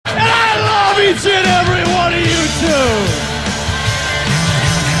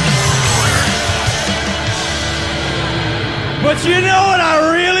But you know what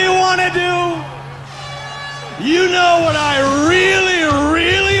I really want to do? You know what I really,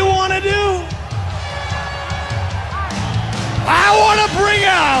 really want to do? I want to bring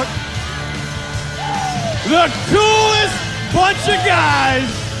out the coolest bunch of guys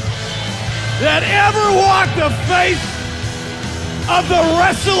that ever walked the face of the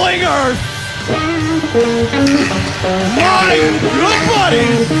wrestling earth. My good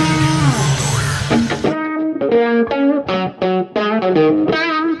buddies.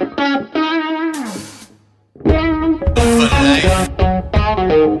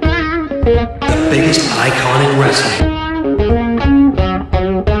 The biggest icon in wrestling.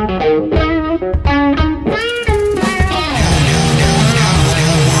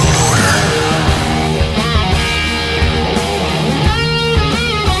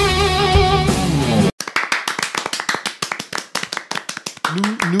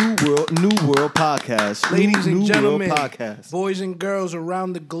 New World Podcast. Ladies and New gentlemen, World Podcast. boys and girls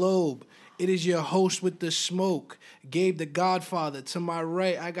around the globe, it is your host with the smoke, Gabe the Godfather. To my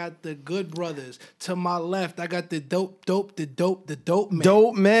right, I got the Good Brothers. To my left, I got the dope man.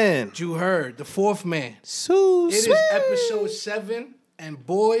 Dope man. You heard, the fourth man. So It is episode 7, and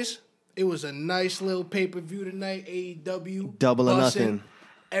boys, it was a nice little pay-per-view tonight, AEW. Double or bussin'. nothing.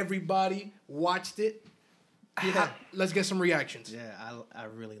 Everybody watched it. Yeah. Let's get some reactions. Yeah, I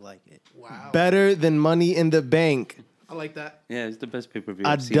really like it. Wow. Better than Money in the Bank. I like that. Yeah, it's the best pay-per-view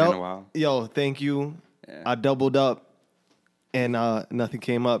I've seen in a while. Yo, thank you. Yeah. I doubled up, and nothing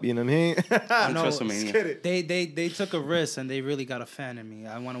came up. You know what I mean? I know WrestleMania. they took a risk and they really got a fan in me.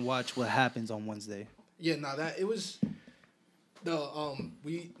 I want to watch what happens on Wednesday. Yeah, that it was the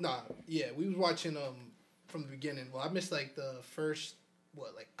we was watching from the beginning. Well, I missed like the first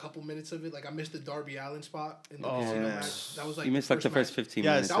couple minutes of it. Like I missed the Darby Allin spot in the casino man. match. That was like You missed like the first match. 15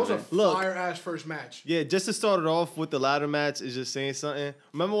 Yes. minutes. That was a of it. Look. fire ass first match. Yeah, just to start it off with the ladder match is just saying something.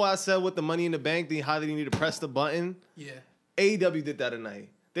 Remember what I said with the Money in the Bank, how they need to press the button? Yeah. AEW did that tonight.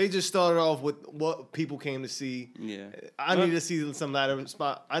 They just started off with what people came to see. Yeah. I need to see some ladder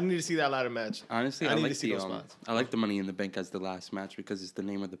spot. I need to see that ladder match. Honestly, I need like to see the those spots. I like the Money in the Bank as the last match because it's the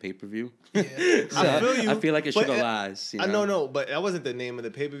name of the pay-per-view. Yeah. I feel you. I feel like it should but, go last. I know, but that wasn't the name of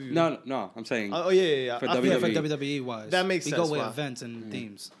the pay-per-view. No, I'm saying. Oh yeah. For I WWE. feel Yeah, for you. WWE wise, That makes we sense, go with wow. events and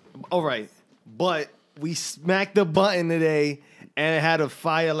themes. All right, but we smacked the button today, and it had a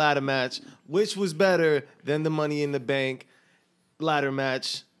fire ladder match, which was better than the Money in the Bank ladder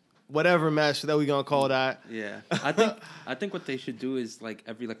match, whatever match that we gonna call that. Yeah, I think what they should do is like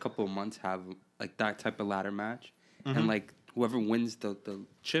every couple of months have like that type of ladder match, and like whoever wins the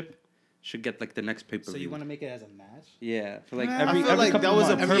chip should get like the next pay-per-view. So you want to make it as a match? Yeah, for like I every I feel like couple that was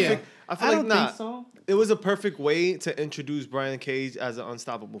a months. perfect. I feel I like don't not. think so. It was a perfect way to introduce Brian Cage as an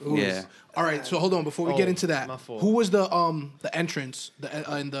unstoppable force. Yeah. All right, so hold on before we get into that. my fault. Who was the entrance?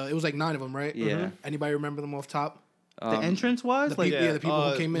 It was like 9 of them, right? Yeah. Anybody remember them off top? The entrance was the like people- the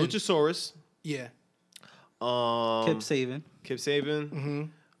people who came in. Luchasaurus. Yeah. Kip Saban. Kip Saban.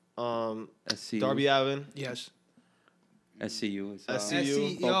 SCU. Darby Allin. Yes. SCU. Is,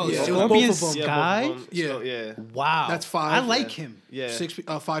 SCU. Yo, Yeah, it was Scorpion both of them. Sky. both of them. Yeah. Yeah. Wow, That's 5. I like him. Yeah.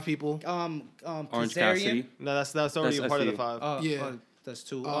 5 people. Orange Kazarian. Cassidy. No, that's already That's a part of the SCU. 5. Yeah. That's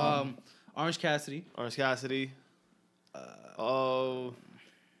 2. Orange Cassidy. Orange Cassidy.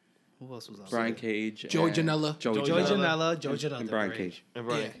 Who else was on? Brian Cage. Joey and Janela. Joey Janela. Janela. And Brian Cage. and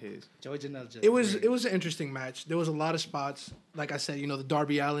Brian Yeah. Cage. Joey Janela. It was an interesting match. There was a lot of spots. Like I said, the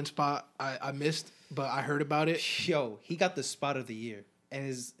Darby Allin spot I missed, but I heard about it. Yo, he got the spot of the year, and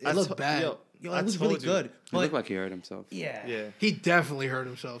It looked bad. Yo, it was really good. He But looked like he hurt himself. yeah, Yeah. He definitely hurt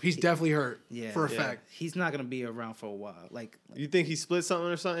himself. He's definitely hurt. Yeah. For a Yeah. fact. he's not gonna be around for a while. Like You think he split something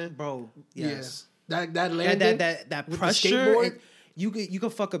or something? bro, yes. Yeah. That landing. That with the pressure, skateboard? you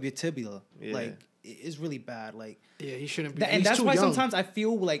could fuck up your tibia. Yeah. Like it's really bad. Like Yeah, he shouldn't be. and he's that's too why young. sometimes I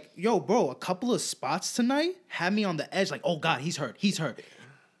feel like, yo, bro, a couple of spots tonight had me on the edge. Like, oh God, he's hurt.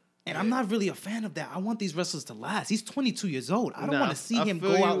 And I'm not really a fan of that. I want these wrestlers to last. He's 22 years old. I don't Nah, want to see I him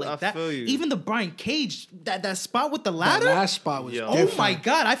feel go you, out like I that. feel you. Even the Brian Cage, that spot with the That ladder. last spot was Yo. Oh different. my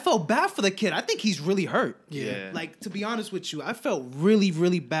God, I felt bad for the kid. I think he's really hurt. Yeah. Like, to be honest with you, I felt really,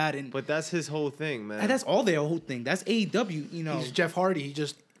 really bad. And But that's his whole thing, man. that's all their whole thing. That's AEW, He's Jeff Hardy. He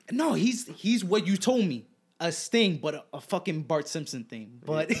just No, he's what you told me. A Sting, but a fucking Bart Simpson thing.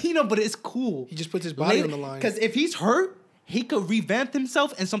 But, but it's cool. He just puts his body on the line. Because if he's hurt, he could revamp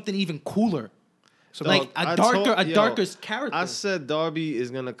himself in something even cooler. So Like I a told- darker yo, character. I said Darby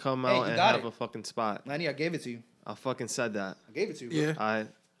is gonna come Hey, out you and got have it. a fucking spot. Lanny, I gave it to you. I fucking said that. I gave it to you. yeah, I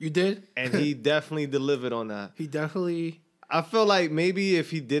you did. and he definitely delivered on that. He definitely. I feel like maybe if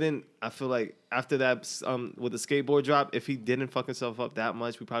he didn't, I feel like after that with the skateboard drop, if he didn't fuck himself up that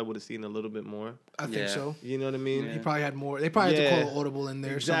much, we probably would have seen a little bit more. I think Yeah. so. You know what I mean? He probably had more. They probably had to Yeah. call an audible in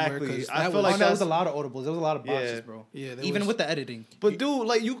there Exactly. somewhere. 'Cause I that feel was, like That was that's- a lot of audibles. There was a lot of botches, Yeah. bro. Yeah, there Even was- with the editing. But dude,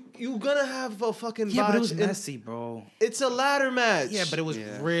 like you gonna have a fucking Yeah, but it was botch in- messy, bro. It's a ladder match. Yeah, but it was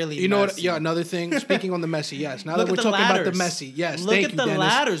Yeah. really You know what? messy. Yeah, another thing. Speaking on the messy, yes. Now Look that we're at the talking about the ladders. messy, yes. Look thank at you, the Dennis.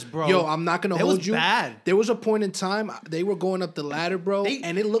 ladders, bro. Yo, I'm not gonna That hold was you. bad. There was a point in time they were going up the ladder, bro,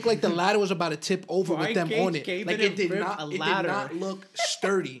 and it looked like the ladder was about to tip over Brian with them Cage on it. gave Like it it a did rip, not. a It did ladder. not look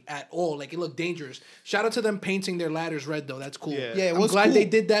sturdy at all. Like it looked dangerous. Shout out to them painting their ladders red though. That's cool. Yeah. Yeah, it I'm was glad cool. they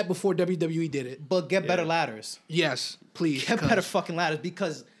did that before WWE did it. But get better ladders. Yes, please. Get 'cause- better fucking ladders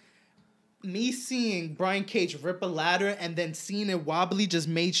because me seeing Brian Cage rip a ladder and then seeing it wobbly just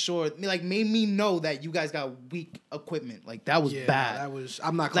made me know that you guys got weak equipment. Like that was Yeah, bad. that was.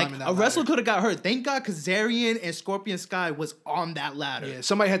 I'm not like climbing that. a wrestler ladder. could have got hurt. Thank God Kazarian and Scorpion Sky was on that ladder. Yeah,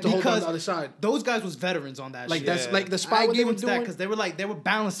 somebody had to hold on Because the other side. Those guys was veterans on that Like shit. that's Yeah. like the spot I what they gave were them that doing. because they were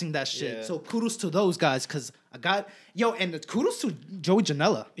balancing that shit. Yeah. So kudos to those guys because I got and kudos to Joey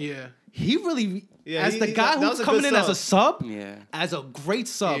Janela. Yeah. He really, Yeah, as the that guy was who's a coming good in as a sub, Yeah. as a great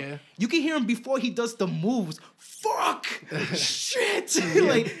sub. Yeah. You can hear him before he does the moves. Fuck, shit,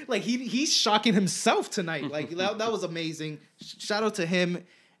 like he's shocking himself tonight. Like that was amazing. Shout out to him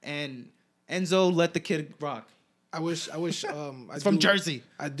and Enzo. Let the kid rock. I wish. It's from Jersey.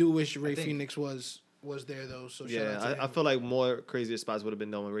 I do wish Ray think. Phoenix was there though. So shout out Yeah, to him. I feel like more crazier spots would have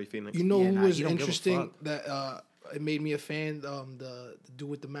been done with Ray Phoenix. You know Yeah, who nah, was he don't give a interesting fuck. that it made me a fan? The dude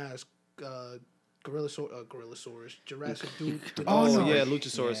with the mask, Gorillasaurus, Jurassic dude. with the Oh mask. yeah,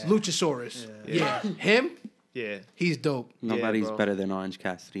 Luchasaurus. Luchasaurus. Yeah. Him. Yeah. He's dope. Nobody's bro. better than Orange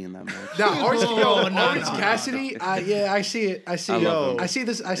Cassidy in that match. Nah, Orange, No, no, Orange no, Cassidy. I see it. I see I it. love him. I see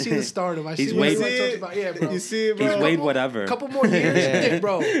this. I see the stardom. I He's see what way- everyone See talks it? about. Yeah, bro. You see it, bro? He's Wade whatever. Couple more years, yeah,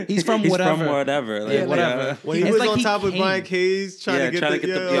 bro. He's from He's whatever. from whatever. Like, Yeah, whatever. When he It's was like on he top with came. Brian Cage trying to get the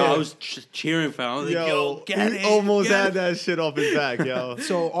Yo, I was cheering for him. I was like, yo, get he it. almost get had it. that shit off his back, yo.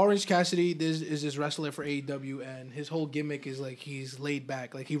 So Orange Cassidy is this wrestler for AEW, and his whole gimmick is like he's laid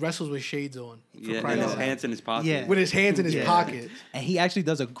back, like he wrestles with shades on. For Yeah, crying and out his loud. hands in his pocket. Yeah. With his hands in his Yeah. pocket. And he actually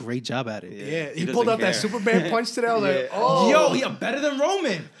does a great job at it. Yeah, He he pulled doesn't out that care. Superman punch today. I was Yeah. like, oh, Yo, he better than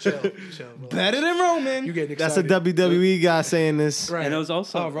Roman. chill, bro. Better than Roman. You getting That's a excited? WWE guy saying this. Right. And it was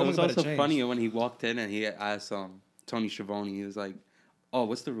also Oh, it Roman was better also change. funny when he walked in and he asked Tony Schiavone. He was like, "Oh,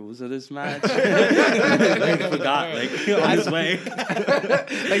 what's the rules of this match?" Like, he forgot, like on his way. Like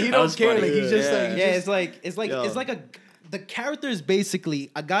he That don't was care. funny. Like he's just Yeah. like Yeah, just, it's like the character is basically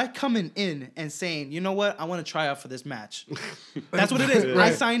a guy coming in and saying, you know what, I want to try out for this match. That's what it is. I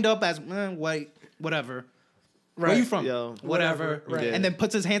Right. signed up as white, whatever. Where Right. you from? Yo. Whatever. Right. And then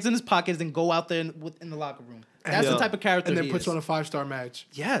puts his hands in his pockets and go out there in the locker room. That's Yo. the type of character and then he puts is. on a 5-star match.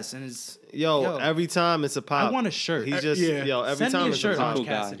 Yes, and it's Yo, every time it's a pop. I want a shirt. He's just Yeah. yo. Every Send me time a it's shirt, a pop. Orange Cool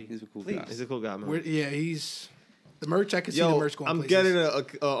guy. Cassidy. He's a cool Please. guy. He's a cool guy, man. Yeah, he's the merch. I can see the Yo, merch going. I'm places. getting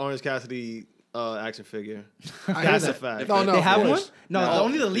a Orange Cassidy action figure. I hear That's a that. fact. No, no, They of have one? course. No, No,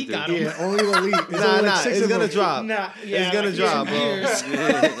 only the they league do. got them. Yeah, only the league. There's Nah, only nah, like 6 it's of gonna them. drop. Nah, It's gonna drop,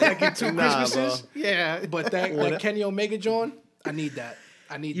 bro. Like in 2 Nah, Christmases. Yeah. But that Kenny Omega John, I need that.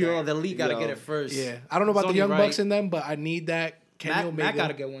 I need You know, that. the league got to Yo. get it first. Yeah, I don't know about It's the Young only Bucks in them, but I need that Kenny Matt Omega. got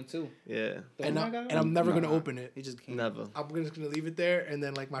to get one too. Yeah, and Matt gotta get I'm one? never gonna open it. He just can't. never. I'm just gonna leave it there, and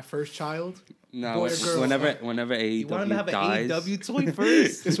then like my first child, No, Boy or girl? whenever You want him to have AEW an dies, AEW toy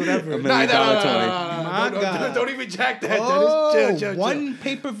first? it's whatever. $1 million toy. My God. Don't even jack that. Oh, Dennis. Chill. one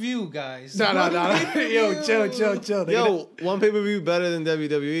pay-per-view, guys. No. One Yo, pay-per-view. chill. Yo, one pay per view better than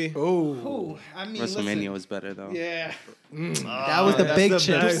WWE. Oh, Ooh, I mean, WrestleMania listen. was better though. Yeah. That was the That's big the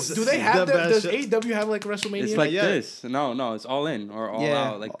chip. best. do they have The that? Does best shit. AEW have like WrestleMania? It's like Yeah. this. No, it's all in or all Yeah.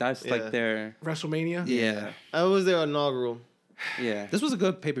 out. Like that's Yeah. like their WrestleMania. yeah. I was their inaugural. Yeah. This was a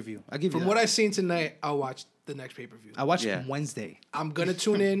good pay-per-view. I give you From that. what I've seen tonight, I'll watch the next pay per view. I watched Yeah. it Wednesday. I'm gonna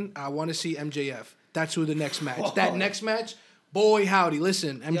tune in. I want to see MJF. That's who the next match. That next match, boy, howdy.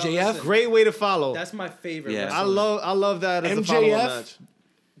 Listen, MJF. listen. Great way to follow. That's my favorite. Yeah. I love that as a MJF. follow-up match.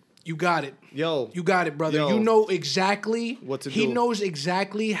 You got it. Yo, You got it, brother. Yo. You know exactly What to He do. knows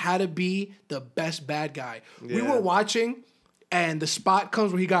exactly how to be the best bad guy. We Yeah. were watching, and the spot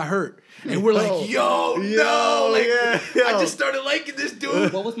comes where he got hurt, and we're like, "Yo, no!" Yo, Like, yeah, I yo. just started liking this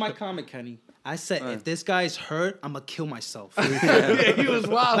dude. What was my comment, Kenny? I said, if this guy's hurt, I'm gonna kill myself. Yeah, he was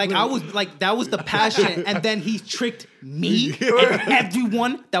wild. Like I was like that was the passion, and then he tricked me and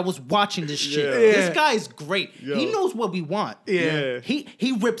everyone that was watching this shit. Yeah. This guy is great. He Yo. knows what we want. Yeah. He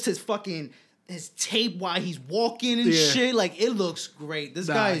rips his fucking his tape while he's walking and Yeah. shit. Like, it looks great. This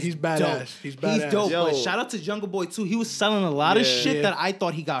Nah, guy is he's badass. dope. He's badass. He's dope. Yo. But shout out to Jungle Boy too. He was selling a lot of Yeah. shit Yeah. that I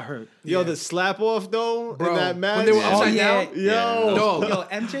thought he got hurt. Yo, the slap off though Bro, in that match. when they were Yeah. upside Oh, yeah. down, Yo, Dog. Yo,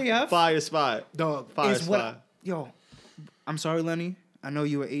 MJF fire spot. dog. Fire is what. spot. Yo, I'm sorry, Lenny. I know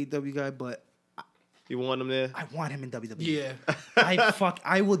you're an AEW guy, but You want him there? I want him in WWE. Yeah,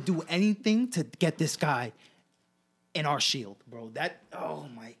 I will do anything to get this guy in our Shield, bro. Oh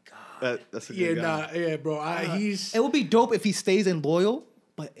my god. That's a yeah, good guy. yeah, bro. He's It would be dope if he stays in loyal,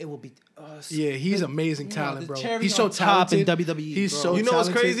 but it will be. yeah, he's amazing you know, talent, the bro. cherry He's so on top in talented. WWE, He's bro. so You know what's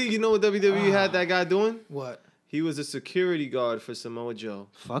talented. crazy? You know what WWE had that guy doing? What? He was a security guard for Samoa Joe,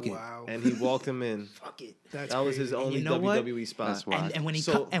 Fuck it. Wow. and he walked him in. Fuck it. That's That was his crazy. only you know what? WWE spot. That's why. And when he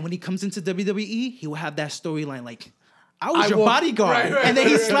So- when he comes into WWE, he will have that storyline like, I was I your walk- bodyguard, right, and then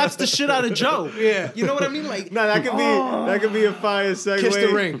he right, slaps the shit out of Joe. Yeah. You know what I mean? Like, No, that could be a fire segue. Kiss the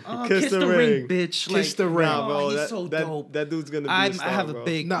ring. kiss the ring, bitch. Kiss the ring. Nah, bro, he's that, so that, dope. that dude's gonna be I a star, have a bro.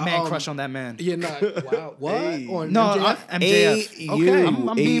 big Nah, man crush on that man. Yeah, nah. Wow. What? Hey. On No, MJF? MJF. Okay.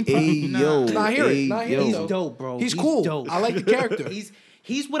 I'm being Nah, I hear it. Nah, I hear it, He's though. dope, bro. He's cool. Dope. I like the character.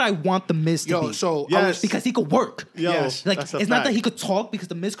 He's what I want the Miz to Yo, be. so I Yes. was Because he could work. Yo, Yes. Like, that's a it's not that fact. he could talk, because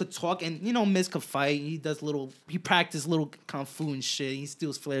the Miz could talk, and you know Miz could fight. He does he practice little kung fu and shit. He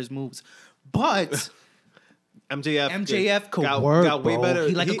steals Flair's moves, but MJF could work, got way bro. better.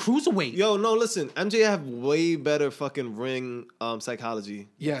 He like a cruiserweight. Yo, no, listen, MJF have way better fucking ring psychology.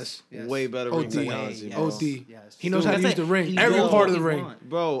 yes. Way better ring OD. psychology, Yes. bro. OD. Yes. He knows how to That's use the like, ring. he Every knows part of what the he ring. want.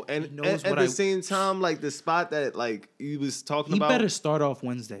 Bro, and He knows at what the I- same time, like the spot that like you was talking He about. better start off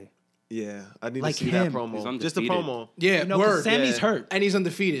Wednesday. Yeah, I need Like to see him. that promo. He's Just a undefeated. promo. Yeah, You know, 'cause word. Sammy's Yeah. hurt. And he's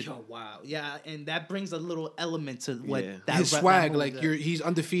undefeated. Oh wow, yeah, and that brings a little element to what Yeah. that His that swag, whole- like he's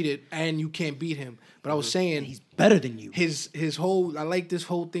undefeated and you can't beat him. But I was saying he's better than you. his whole I like this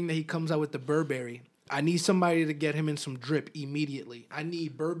whole thing that he comes out with the Burberry. I need somebody to get him in some drip immediately. I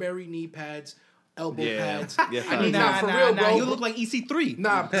need Burberry knee pads, elbow Yeah. pads. Yeah, I need facts. not for real, bro. You look like EC3.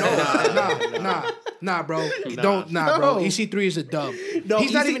 Nah, bro. Don't, bro. No. EC3 is a dub. No,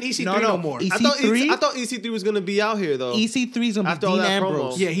 He's not EC even EC3 no, no, no. more. EC3? I thought EC3 was gonna be out here though. EC3's gonna be After all Dean that promo.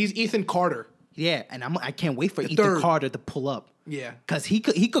 Ambrose. Yeah, he's Ethan Carter. Yeah, and I can't wait for Ethan third. Carter to pull up. Yeah. Cause he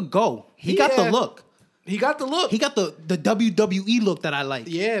could go. He got the Yeah. look. He got the look. He got the WWE look that I like.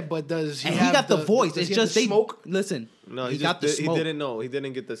 yeah, but does he And have he got the voice. does It's he have just the they smoke? listen. No, he just got the smoke. He didn't know. He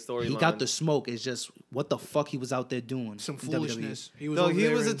didn't get the storyline. He got the smoke. It's just what the fuck he was out there doing. Some in WWE. foolishness. He was No, over he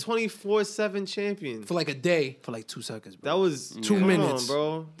there was a and- 24/7 champion. for like a day. for like 2 seconds, bro. That was 2 come minutes. on,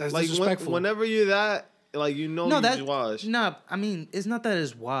 bro. That's like disrespectful. whenever you're that, like you know, no, you that wash. nah. I mean, it's not that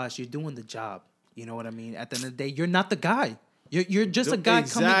it's wash. You're doing the job. You know what I mean? At the end of the day, you're not the guy. You're just a guy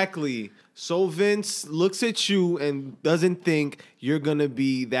coming. Exactly. So Vince looks at you and doesn't think you're gonna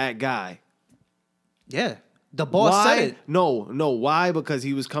be that guy. Yeah, the boss Why? said it. No. Why? Because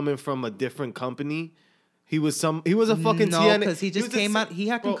he was coming from a different company. He was a fucking No, TNA. because he just was the came sa- out. He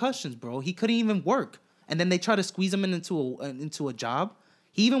had Bro, concussions, bro. He couldn't even work, and then they tried to squeeze him into a job.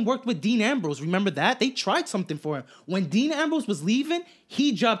 He even worked with Dean Ambrose. Remember that? They tried something for him. When Dean Ambrose was leaving,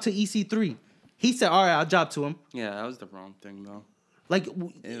 he jobbed to EC3. He said, "All right, I'll job to him." Yeah, that was the wrong thing though. Like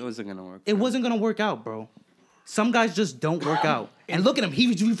It wasn't gonna work. it wasn't gonna work out, bro. Some guys just don't work out. And look at him. He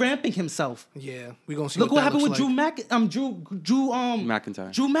was revamping himself. Yeah, we gonna see. Look what that happened with looks like. Drew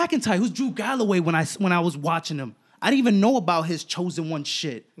McIntyre. Drew McIntyre, who's Drew Galloway when I was watching him. I didn't even know about his chosen one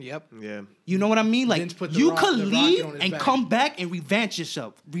shit. Yep. Yeah. You know what I mean? Like Vince put the you rock- could the rocket leave on his and back. come back and revamp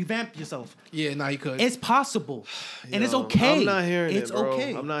yourself. Yeah, nah, he could. It's possible, and it's Yo, okay. I'm not hearing it's it, bro.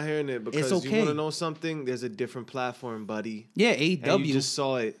 okay. I'm not hearing it because okay. you want to know something. There's a different platform, buddy. Yeah, And you AEW. just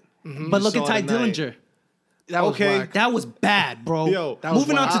saw it. But look You at saw Ty it tonight. Dillinger. that was okay. whack. That was bad, bro. Yo, that was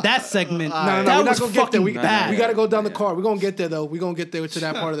Moving on whack. to that segment. No, that we're not was gonna get there. fucking We bad. gotta go down the card. We're gonna get there though. We're gonna get there to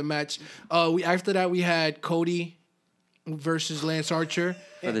that part of the match. We after that we had Cody versus Lance Archer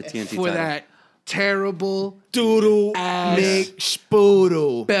For the TNT for title. that terrible Doodle ass Nick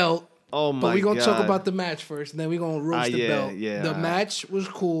Spoodle. belt. Oh my But we're gonna god. talk about the match first, and then we're gonna roast the yeah, belt. yeah. The match was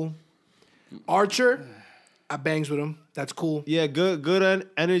cool. Archer, I bangs with him. That's cool. Yeah, good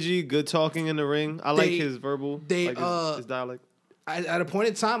energy, good talking in the ring. I like They- his verbal, they, like his dialect. At a point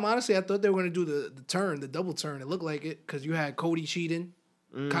in time, honestly, I thought they were gonna do the turn, the double turn. It looked like it because you had Cody cheating,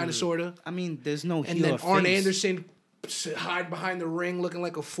 kind of, sorta, I mean, there's no and heel then or Arn face. Anderson hide behind the ring looking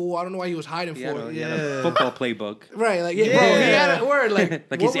like a fool. I don't know why he was hiding He had for a, it. he had a football playbook. Right, like bro, he had a word like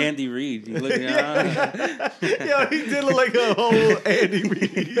Like what he's was- Andy Reid. You look, Yo, he did look like a whole Andy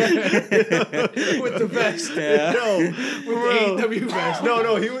Reid with the vest, Yo, with the AEW vest.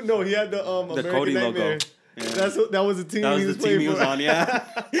 no, he had the American Cody Nightmare. logo. That was the team That he was was the team playing he was for. on, yeah.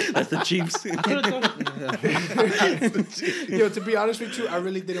 That's the Chiefs. Yo, to be honest with you, I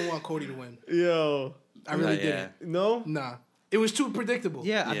really didn't want Cody to win. Yo, I really Yeah. didn't. no. Nah. It was too predictable.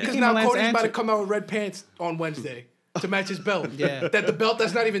 Yeah, I Yeah. think Because him now and Lance Cody's about to answered- come out with red pants on Wednesday to match his belt. Yeah. That the belt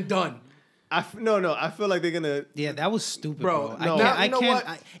that's not even done. No. I feel like they're gonna. Yeah, that was stupid, Bro, bro. no. I can't. You know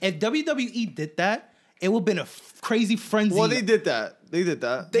what? If WWE did that, it would have been a crazy frenzy. Well, they did that. They did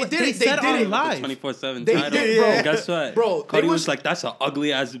that. They What did they it. They said did on it. live. 24/7 They title. did, bro. And guess what? Bro, Cody they was was- like, "That's an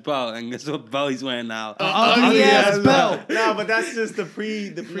ugly ass belt," and guess what belt he's wearing now? ugly ass belt. Nah, but that's just the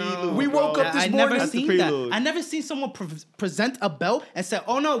prelude. We woke bro. up this I morning- never That's the seen that. prelude. I never seen someone present a belt and say,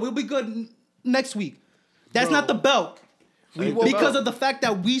 "Oh no, we'll be good next week." That's Bro. not the belt. woke Because up. of the fact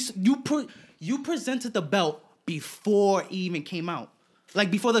that you presented the belt before it even came out, like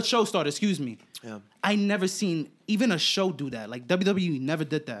before the show started. Excuse me. Yeah. I never seen even a show do that. Like WWE never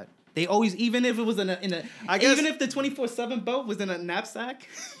did that. They always, even if it was in a I guess- even if the 24/7 belt was in a knapsack,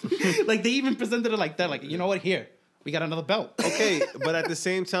 like they even presented it like that. Like, you know what? Here, we got another belt. Okay, but at the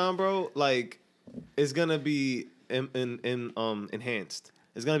same time, bro, like it's gonna be enhanced.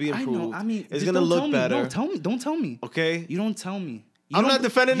 It's gonna be I improved. know. I mean, it's just gonna don't look tell me. better. No, tell me. Don't tell me. Okay. You don't tell me. You I'm don't- not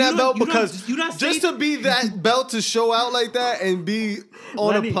defending you that don't- belt you don't- because you not just say- to be that belt to show out like that and be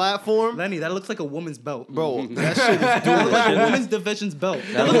on Lenny, a platform, Lenny, that looks like a woman's belt. bro. That shit is That looks like a doing. women's division's belt.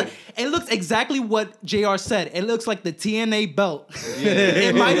 It looks exactly what JR said. It looks like the TNA belt.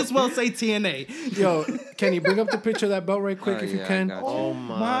 It might as well say TNA. Yo, can you bring up the picture of that belt right quick Oh, if you yeah, I can? got you. Oh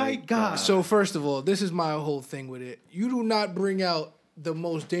My God. So first of all, this is my whole thing with it. You do not bring out the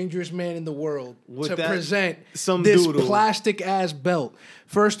most dangerous man in the world With to that- present some this doodle. plastic ass belt.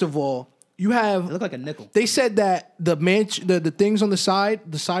 First of all, you have. It looked like a nickel. They said that the things on the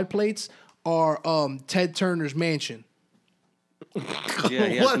side plates are Ted Turner's mansion. Yeah,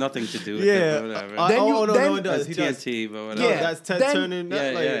 he has What? nothing to do with Yeah. it. But whatever. Oh, Then you- no, then- it does. That's He does. TNT, but whatever. No, Yeah. that's Ted Then- Turner. Yeah,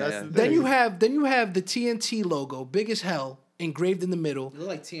 yeah, that's yeah. the Then thing. you have the TNT logo, big as hell, engraved in the middle. It looked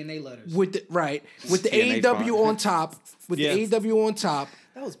like TNA letters. With the TNA AEW font. on top, Yeah. the AEW on top.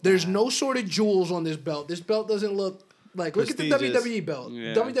 That was There's bad. no sort of jewels on this belt. This belt doesn't look like look at the Prestigious. WWE belt.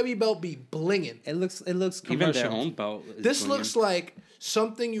 Yeah. WWE belt be blinging. It looks Even commercial. their own belt. is This brilliant. looks like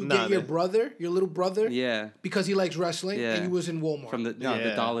something you Nah, get your man. brother, your little brother, Yeah. because he likes wrestling Yeah. and he was in Walmart. From the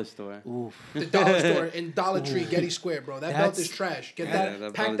Yeah. dollar store. the dollar store in Dollar Tree, Getty Square, bro. That belt That's- is trash. Get Yeah, that,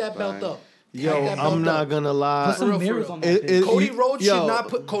 that pack belt that is belt fine. up. Yo, Pack that belt I'm not up. gonna lie. Put some For real, mirrors for on real. that bitch. Cody He- Rhodes yo. should not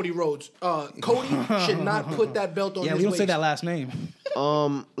put Cody Rhodes. Cody should not put that belt on Yeah, his we don't waist. say that last name.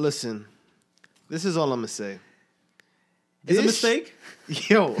 Listen, this is all I'm gonna say. It's a This- mistake.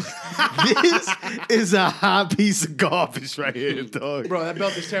 Yo, this is a hot piece of garbage right here, dog. Bro, that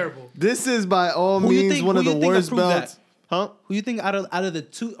belt is terrible. This is by all Who you means think- one of who the you think worst approved belts. Huh? Who you think out of the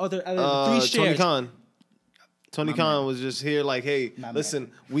three shares? Tony Khan. Tony Khan was just here like, hey, My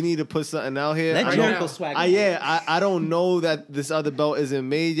listen, we need to put something out here. Let I Jericho don't- swag. I don't know that this other belt isn't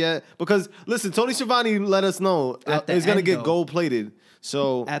made yet because listen, Tony Schiavone let us know At the it's gonna end, get though. gold plated.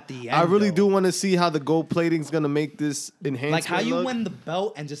 So At the I end, really though. do want to see how the gold plating's gonna make this enhancement. Like how you look. win the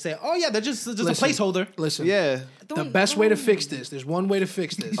belt and just say, "Oh yeah, they're just Listen. a placeholder." Listen, Yeah. the best way to fix this, there's one way to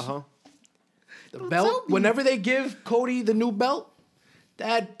fix this. Uh-huh. The belt, whenever they give Cody the new belt,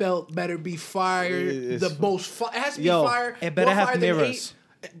 that belt better be fire. It's- The most fire. It has to be Yo, fire. it better more have fire than mirrors.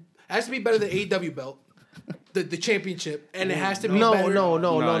 It has to be better than AEW belt, the championship, and it has to be No, better. no.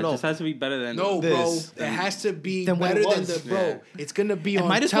 It just has to be better than No, This. bro. It has to be Than what better it than was. the bro. Yeah. It's gonna be It on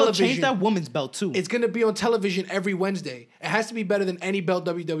might as well television. change that woman's belt too. It's gonna be on television every Wednesday. It has to be better than any belt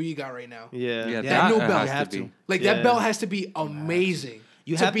WWE got right now. Yeah. Yeah, That new it belt has have to to. be. Like Yeah. that belt has to be amazing.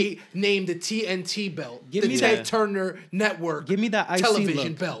 You to have be named the TNT belt, Give the me Ted that- Turner Network. Give me that IC television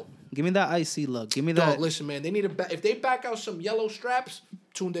look. belt. Give me that IC look. Give me that. Dog, listen, man. They need to. If they back out some yellow straps,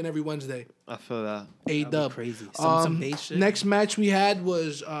 tuned in every Wednesday. I feel that. A dub. crazy. Some base shit. Next match we had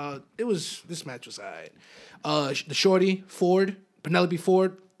was this match was alright. The Shorty Ford, Penelope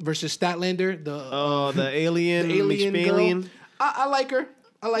Ford versus Statlander. The alien, The alien girl. alien. I like her.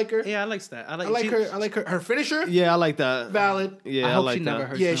 I like her. Yeah, I like that. I like her. I like her. Her finisher. Yeah, I like that. Valid. Yeah, I I, hope like she that. never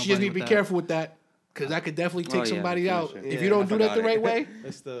hurts Yeah, she just nobody need to be with that. careful with that. Because that could definitely take Oh, yeah, somebody the out. finisher. If Yeah, you don't I do that the forgot right it. way.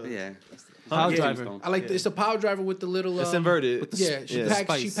 It's the Yeah. Power Yeah. driver. Tombstone. I like it's a power driver with the little. it's inverted. Yeah, she packs.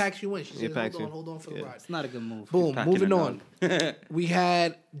 spice. She packs you in. She says, packs "Hold on, you. hold on for the Yeah. ride." It's not a good move. Boom. Packing Moving it on. We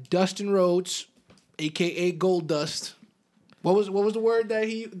had Dustin Rhodes, aka Gold Dust. What was the word that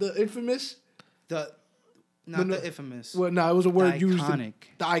the infamous? Not No, the infamous. Well, no, it was a word used. Iconic.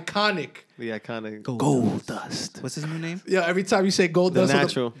 The iconic. The iconic. Gold Dust. What's his new name? Yeah, every time you say Gold The Dust, on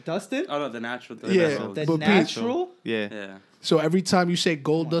natural. Dustin. Oh no, the natural. Yeah. natural. The But Pete- natural. Yeah. Yeah. so every time you say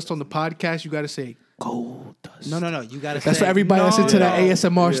Gold Dust on the podcast, you got to say Gold Dust. No. You gotta. That's say, for everybody that's into that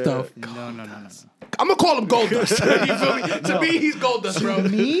ASMR stuff. No. I'm gonna call him Gold Dust. You feel me? To me, he's Gold Dust, bro.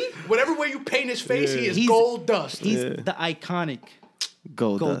 me? Whatever way you paint his face, he is He's- Gold Dust. He's the iconic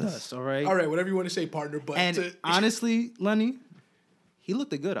Gold Gold Dust. Dust. All right. All right, whatever you want to say, partner. But And honestly, Lenny, he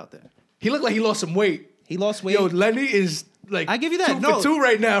looked good out there. he looked like he lost some weight. He lost weight. Yo, Lenny is like I give you that. 2 No. for 2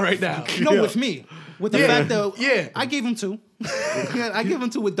 right now. No, with me. With the Yeah. fact that Yeah. I gave him 2. I give him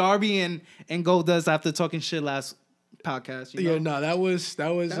 2 with Darby and Goldust after talking shit last podcast. You know? Yeah, no, that was That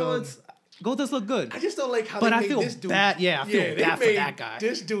was Goldust looked good. I just don't like how But they I made feel this dude. bad. Yeah, I feel they bad for made that guy.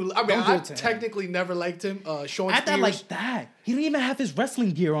 This dude. I mean, Don't do I it to him. technically never liked him. Sean At that Spears. like that. He didn't even have his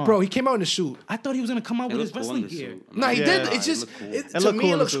wrestling gear on. Bro, he came out in a suit. I thought he was gonna come out It with his looked cool in wrestling the gear. suit. No, he Yeah. did. Nah, It's just it looked cool. It to looked me cool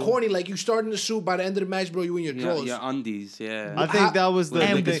it in looks the suit. corny. Like you start in the suit, by the end of the match, bro, you in your Yeah, drawers. your undies, yeah. I think that was the With,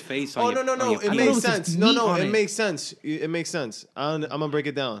 like, thing. his face Oh on no, your- no, on no! your It pants. makes It was sense. just No, meat no, on it it. makes sense. It makes sense. I'm gonna break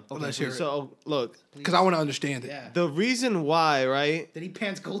it down. Let's hear it. So look, Because I want to understand it. Yeah. the reason why, right? Did he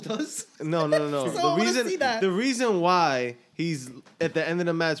pants Goldust? No. So I wanna see that. The reason why he's at the end of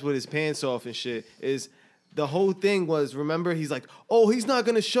the match with his pants off and shit is the whole thing was, remember, he's like, oh, he's not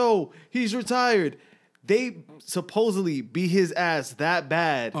gonna show. He's retired. They supposedly beat his ass that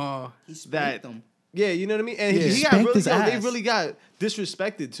bad He spanked that them. yeah, you know what I mean? And Yeah. he got Spanked really, his they ass. really got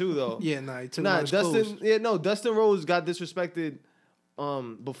disrespected too, though. Yeah, nah, he took Nah, out his Dustin. clothes. Yeah, no, Dustin Rhodes got disrespected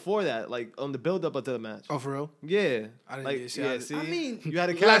before that, like on the build up to the match. Oh, for real? Yeah, I didn't like get to see yeah. it. See, I mean, you had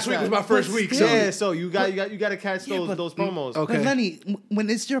to catch Last week that. was my first week, so Yeah, so you got to catch Yeah, but- those promos. Okay. But Lenny, when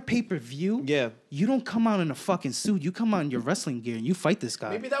it's your pay per view, Yeah. you don't come out in a fucking suit. You come out in your wrestling gear and you fight this guy.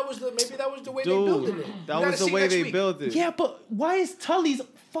 Maybe that was the way they built Dude, it. that was the way they built it. Yeah, but why is Tully's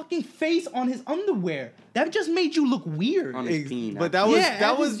fucking face on his underwear? That just made you look weird. On his peen. But that was Yeah,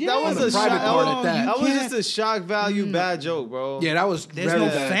 that was yeah. that was On the a private shock. part at that. That You was can't- just a shock value bad joke, bro. Yeah, that was There's very no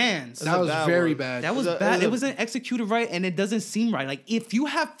bad. fans. That was bad very one. bad. That was It was a- bad. it It was a- wasn't executed right, and it doesn't seem right. Like if you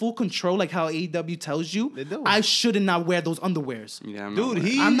have full control, like how AEW tells you, They do. I should not wear those underwears. Yeah, I'm Dude,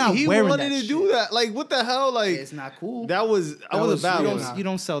 not I'm not he wearing wanted that to do shit. that. Like, what the hell? Like, It's not cool. that was was- a bad you you one. don't- don't, you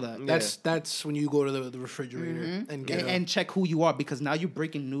don't sell that. That's when you go to the refrigerator and get And check who you are because now you're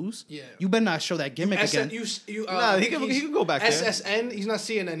breaking news. Yeah. You better not show that gimmick again. Nah, he can go back there. SSN. He's not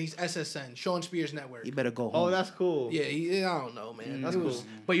CNN. He's SSN. Sean Spears Network. You better go home. Oh, that's cool. Yeah, I don't know, man. That's It was- cool.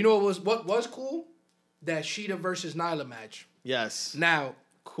 But you know what was cool? That Sheeta versus Nyla match. Yes. Now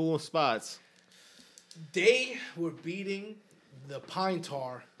Cool spots. they were beating the pine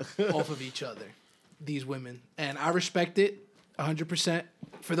tar off of each other. These women, and I respect it 100%.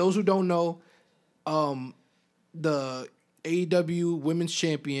 For those who don't know, the AEW Women's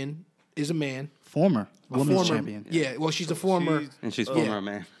Champion is a man. Former A women's former, champion. Yeah, well, she's a former. And she's Oh. former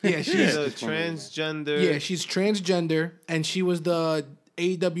man. Yeah, she's She's a She's former man. transgender. yeah, she's transgender, and she was the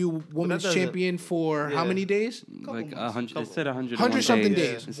AEW Women's doesn't- Champion for how yeah. many days? Like 100. It said 100. 100 something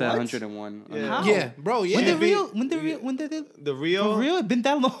days. It said What? 101. Yeah. How? Yeah, bro. Yeah, When did beat- real? When did it? The Rio. For real? It been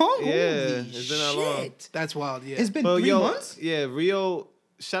that long? Yeah, Holy it's been that long. shit. that's wild. Yeah, It's been But 3 yo, months. yeah, Rio.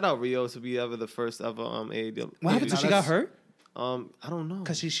 Shout out Rio to be ever the first ever AEW. What happened? no, to she got that's- hurt? I don't know.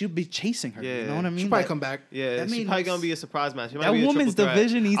 Because she should be chasing her. You Yeah. know what I mean? she'll probably Like, come back. Yeah, That she's means- probably gonna be a surprise match. It might That be a woman's triple threat.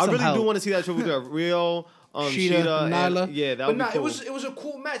 division needs I some really do help. want to see that triple threat. Rio, Sheeta, and- Nyla. yeah, that but would nah, be cool. it was a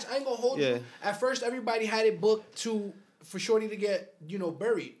cool match. I ain't gonna hold Yeah. you. At first, everybody had it booked for Shorty to get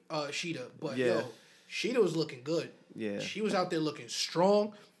buried. Sheeta, but Yeah. yo, Sheeta was looking good. Yeah. she was out there looking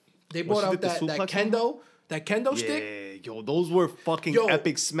strong. They Well, brought she out did the that suplex kendo stick, Yeah, yo, those were fucking Yo,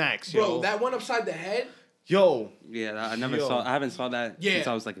 epic smacks, bro. yo. That one upside the head. Yo, Yeah, I never Yo. saw. I haven't saw that Yeah, since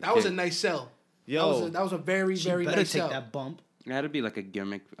I was like a that was a kid. nice sell. yo. That was a very She very better nice take sell. that bump. It had to be like a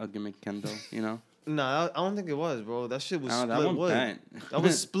gimmick kendo. You know. Nah, I don't think it was, bro. That shit was Oh, that split one wood. bent. That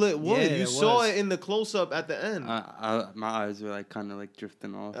was split wood. Yeah, You it saw was. it in the close up at the end. My eyes were like kind of like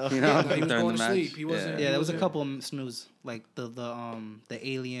drifting off. Oh. You know, No, he was during going the to match. sleep. He wasn't- Yeah, there was a Yeah. couple of snooze, like the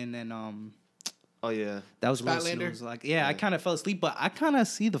alien and Oh yeah. that was a little Statlander? snooze. Like I kind of fell asleep, but I kind of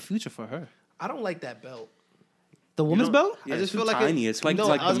see the future for her. I don't like that belt. The women's know- belt. Yeah, I just too feel like tiny. It's like I was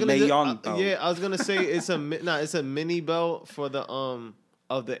the gonna Mae say- Young belt. Yeah, I was gonna say it's a mini belt for the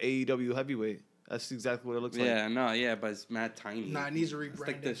of the AEW heavyweight. That's exactly what it looks like. Yeah, no, yeah, but it's mad tiny. Nah, it needs a It's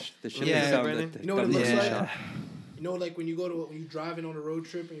like rebranding. the shit Yeah, they sell. Brandon. You know what it looks Yeah. like? You know, like when you driving on a road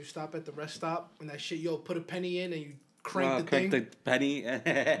trip and you stop at the rest stop and that shit, put a penny in and you crank the thing, the penny.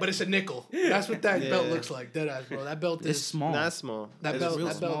 but it's a nickel. That's what that Yeah. belt looks like. Deadass, bro. That belt It's is small. That's small. That It's belt- real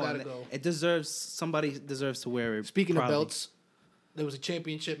that small. belt gotta and go. It deserves somebody deserves to wear it. Speaking proudly. of belts, there was a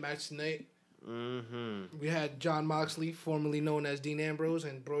championship match tonight. Mm-hmm. We had John Moxley, formerly known as Dean Ambrose,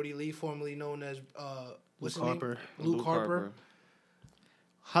 and Brody Lee, formerly known as what's Luke his name? Harper. Luke Harper.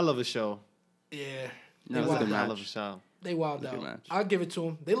 Hell of a show. Yeah. No, it was a wild good I match. love a shot. They wild Good out. match. I'll give it to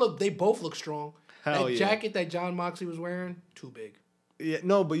them. They both look strong. Hell that yeah. jacket that John Moxley was wearing, too big. Yeah,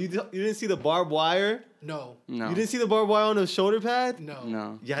 no, but you didn't see the barbed wire. No. No. You didn't see the barbed wire on the shoulder pad. No.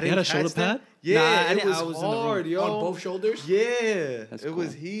 No. Yeah, I He had a didn't shoulder catch that. pad? Yeah, Nah, I it didn't- was I was in the room. hard, yo. On both shoulders? Yeah, That's it was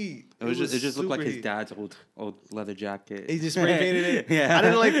cool. heat. It just looked like super his heat. dad's old leather jacket. He just spray painted it. Yeah. I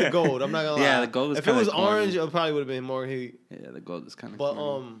didn't like the gold. I'm not gonna lie. Yeah, the gold was If it kinda was corny. orange, it probably would have been more heat. Yeah, the gold is kind of. But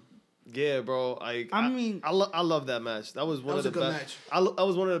yeah, bro. I mean- I love that match. That was one was of a the good best. match. I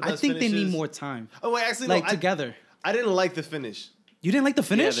was one of the I best. think they need finishes. more time. Oh wait, actually, Like no. together. I didn't like the finish. You didn't like the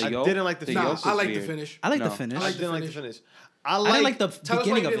finish? the I yoke- didn't like the Nah, yoke I was like the weird. finish. I like No. the finish. I like the didn't like the finish. finish. I didn't like the Tell us why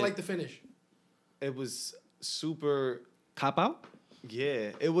beginning you of didn't it. like the finish. It was super. Cop out?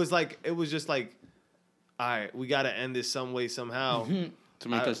 Yeah, it was just like, all right, we gotta end this some way somehow. to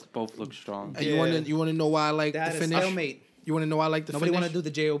make us both look strong. And Yeah. you want to know why I like That the is finish? stalemate. You want to know why I like the Nobody finish? want to do the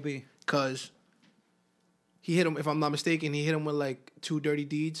JOB. Because he hit him, if I'm not mistaken, he hit him with like 2 dirty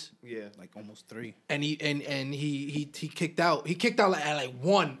deeds. Yeah, Like almost 3. And he kicked out. He kicked out at like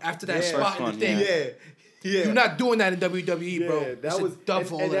 1 after that Yeah. spot First in one, the thing. yeah. yeah. You're not doing that in WWE, Yeah, bro. that It's a was dub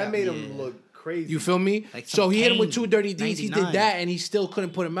for all and of that made Yeah. him look crazy. You feel me? Like So some he hit him with Kane, 2 dirty deeds. He did 99. that, and he still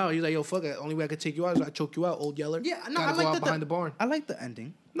couldn't put him out. He was like, "Yo, fuck it. Only way I could take you out is I choke you out, old yeller." Yeah, no, Gotta I go like out the behind the barn. I like the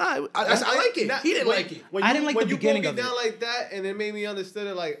ending. Nah, I like it. He didn't like it. When I you- didn't like when the you beginning broke of it down it. like that, and it made me understand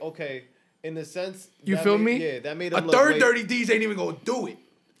it. Like, okay, in the sense, You that feel made- me? Yeah, that made A him look third way- dirty D's ain't even gonna do it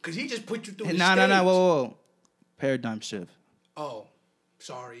because he just put you through. Nah, the stage. whoa. Paradigm shift. Oh,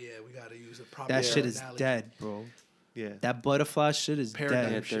 sorry. Yeah, we gotta use a proper. That shit is analogy. dead, bro. Yeah, That butterfly shit is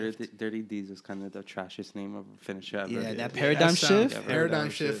Paradigm dead. Yeah, Dirty D's is kind of the trashiest name of a finisher ever. Yeah, that Yeah, paradigm that sounds- shift. Paradigm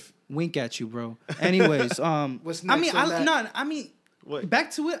shift. Wink at you, bro. Anyways, What's I mean, next on that? I mean, What?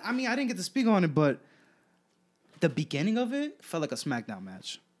 back to it. I mean, I didn't get to speak on it, but the beginning of it felt like a SmackDown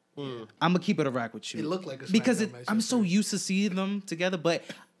match. I'm gonna keep it a rack with you. It looked like a because SmackDown match I'm at so first. used to seeing them together, but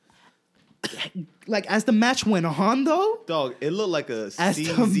like as the match went on, though, dog. It looked like a As the-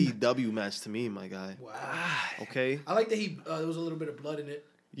 CZW match to me, my guy. Wow. Okay. I like that there was a little bit of blood in it.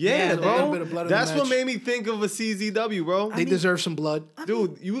 Yeah, a little bro. bit of blood in the That's what match. made me think of a CZW, bro. They deserve some blood.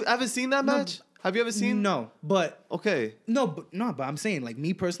 Dude, you haven't seen that match? Have you ever seen? no, but Okay. but I'm saying like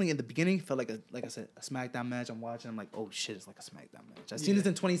me personally in the beginning felt like I said a SmackDown match. I'm watching. I'm like, oh shit, it's like a SmackDown match. I seen this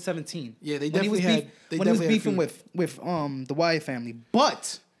in 2017. Yeah, they when he was definitely had- they when he was definitely had beefing feud. with the Wyatt family.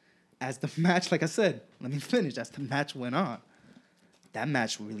 But as the match, like I said, let me finish. As the match went on, that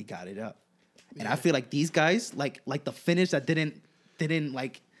match really got it up, and I feel like these guys like the finish that didn't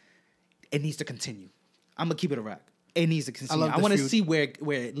like. It needs to continue. I'm gonna keep it a rack. It needs to continue. love I this want to feud. see where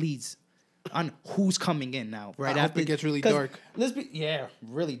it leads. On who's coming in now, right? I hope it gets really 'cause dark. Let's be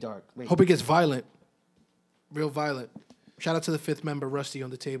really dark. Wait, Hope it gets violent. Real violent. Shout out to the 5th member, Rusty, on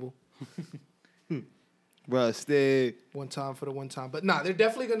the table. Rusty. One time for the one time. But nah, they're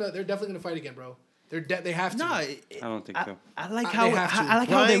definitely gonna fight again, bro. They have to. no, I don't think so. I like They how have to. I like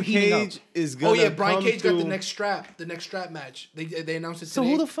how they're Brian heating up. Cage is Oh gonna yeah, Brian come Cage got the through- next strap match. They announced it So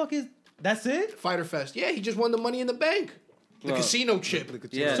today. who the fuck is? That's it. Fighter Fest. Yeah, he just won the Money in the Bank, the Well, casino chip.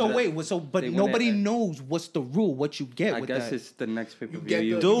 Yeah, So that- wait, but they win nobody it. knows what's the rule, what you get I with guess that. it's the next pay per get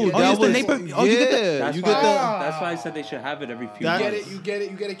view. the- Dude, Oh, that it's the was name- oh, you get the- yeah. That's You why. get the That's why I said they should have it every few That- months. You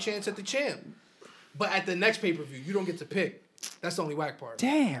get a chance at the champ. But at the next pay per view, you don't get to pick. That's the only whack part.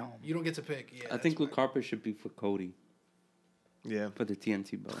 Damn. You don't get to pick. Yeah, I think Luke Harper should be for Cody yeah. for the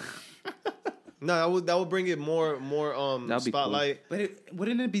TNT belt. No, that would bring it more That'd be cool. spotlight. But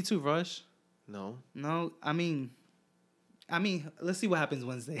wouldn't it be too rushed? No. No, I mean, let's see what happens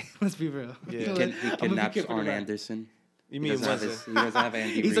Wednesday. Let's be real. Yeah. He He kidnaps keep it Arn around. Anderson. You He mean doesn't, have Wednesday? he doesn't have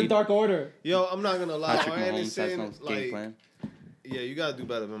Andy He's a Reid. Dark Order. Yo, I'm not gonna lie. Patrick Arn Mahomes has Anderson, no game like, plan. yeah, you gotta do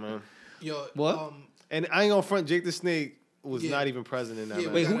better, man. Yo, What? And I ain't gonna front. Jake the Snake was Yeah. not even present in that Yeah,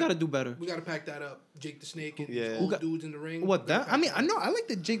 match. Wait, gotta- who got to do better? we gotta pack that up. Jake the Snake and Yeah. old Who dudes in the ring. What We gotta that? I mean, pack I that know up. I like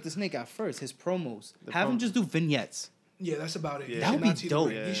the Jake the Snake at first. His promos. Have him prom- just do vignettes. Yeah, that's about it. Yeah. He That should would be not see the dope.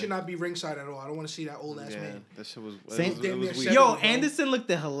 ring. Yeah. He should not be ringside at all. I don't want to see that old ass Yeah, man. that shit was. Same it was, thing it was there, weird. Seven. Yo, bro. Anderson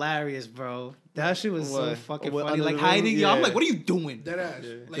looked hilarious, bro. That shit was so What? fucking What, funny. under Like the ring? hiding. Yo, I'm Yeah. like, what are you doing? That ass.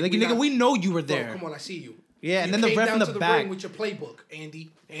 Like, nigga, we know you were Bro, there. come on, I see you. Yeah, and You then the came ref down in the to the back. ring with your playbook,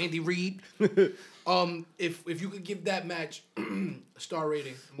 Andy Reid. If you could give that match a star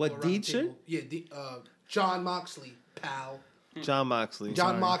rating, I'm What, gonna go around the Deed table. Yeah, John Moxley, pal. John Moxley.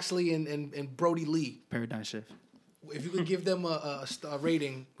 John Moxley and Brody Lee. Paradigm shift. If you could give them a star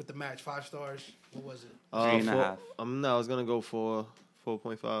rating with the match, 5 stars, what was it? 3.5. No, I was gonna go for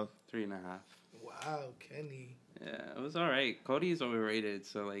 4.5. 3.5. Wow, Kenny. Yeah, it was all right. Cody's overrated,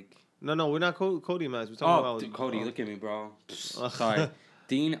 so like. No, we're not Cody match. We're talking Oh, about dude, Cody, look at me, bro. Sorry.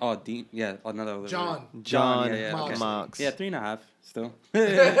 Dean. Oh, Dean. Yeah, another Oliver. John. John Yeah, okay. Mox. Yeah, 3.5. Still.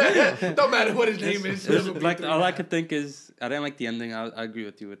 Don't matter what his name is. It was it'll be like three all and a I half. could think is I didn't like the ending. I agree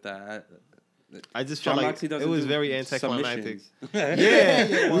with you with that. I just John felt like Moxley it doesn't was do very anticlimactic. submissions.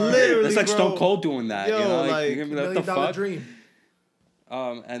 Yeah, literally, It's like bro. Stone Cold doing that. Yo, you know? like, you're gonna be like, $1 what the Million fuck? Dream.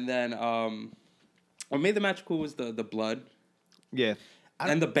 And then what made the match cool was the blood Yeah,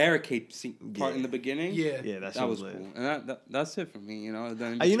 and the barricade part in the beginning. Yeah. yeah, that, that was lit. cool, and that's it for me. You know,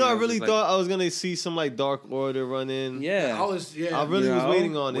 then in You know, I between, was really just thought I was gonna see some like Dark Order run in. yeah, I was, yeah. I really You was know?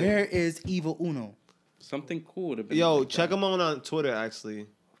 waiting on it. Where is Evil Uno? something cool would have been. Yo, like check that. him on Twitter actually.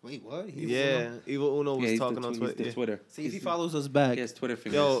 Wait, what? Yeah, Evil Uno was Yeah, he's talking the, on he's Twitter. the Yeah. Twitter. See if he follows us back. He has Twitter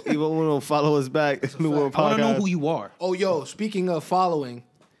fingers. Yo, Evil Uno, follow us back. New World I want to know Podcast. who you are. Oh, yo, speaking of following,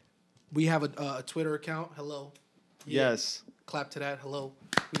 we have a Twitter account. Hello. Yeah. Yes. Clap to that. Hello.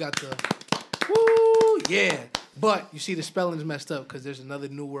 We got the. Woo! Yeah. But you see, the spelling's messed up because there's another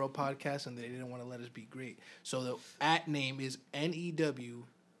New World podcast and they didn't want to let us be great. So the @ name is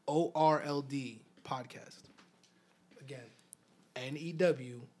NEWORLD podcast. Again,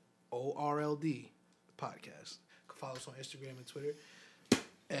 NEWORLD podcast. Follow us on Instagram and Twitter,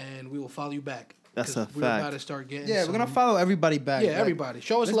 and we will follow you back. That's 'Cause a we're fact. about to start getting. Yeah, we're gonna some- follow everybody back. Yeah, Like, everybody.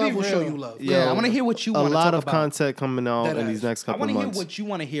 Show us let's be love, we'll show real. you love. Yeah, I Yo, want to hear what you a want to lot talk of about. content coming out That in these ass. next I couple want to hear months. what you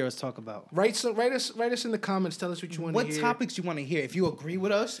want to hear us talk about. Write us in the comments. Tell us what you want to What hear. topics you want to hear? If you agree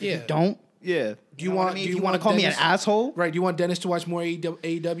with us, if Yeah. you don't, Yeah. Do you know what want? I mean? Do If you want to call me an Dennis- asshole? Right. Do you want Dennis to watch more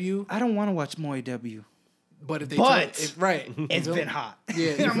AEW? I don't want to watch more AW. But if they But- tell, right, It's You been feel- hot. Yeah, you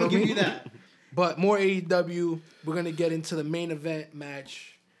I'm feel gonna give me? you that. But more AEW. We're gonna get into the main event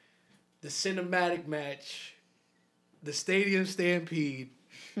match, the cinematic match, the Stadium Stampede.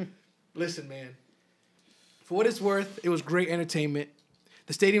 Listen, man. For what it's worth, it was great entertainment.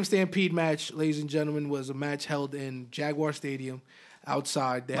 The Stadium Stampede match, ladies and gentlemen, was a match held in Jaguar Stadium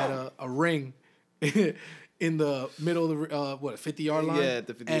outside. They had a ring in the middle of the 50-yard line. Yeah, at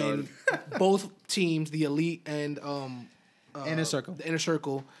the 50-yard. And both teams, the Elite and Inner Circle. the Inner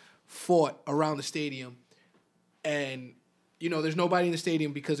Circle, fought around the stadium. And there's nobody in the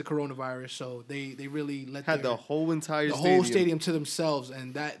stadium because of coronavirus, so they really let Had the whole entire the stadium. whole stadium to themselves,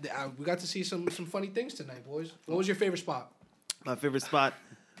 and we got to see some funny things tonight, boys. What was your favorite spot? My favorite spot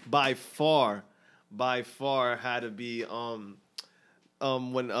by far had to be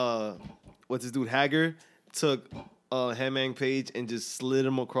when what's his dude Hager took Hangman Page and just slid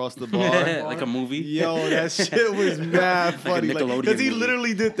him across the bar. like a movie. Yo, that shit was mad funny. Nickelodeon Because he movie.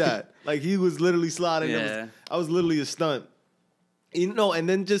 literally did that. Like he was literally sliding. Yeah. I was literally a stunt. And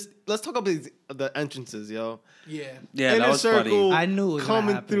then just let's talk about the entrances, yo. Yeah, Yeah, Inner that was Circle funny. I knew it was gonna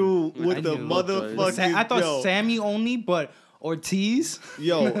coming happen. through I with the knew. motherfucking. I thought yo, Sammy only, but Ortiz.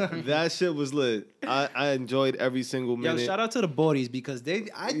 Yo, that shit was lit. I enjoyed every single Yo, minute. shout out to the Bodys because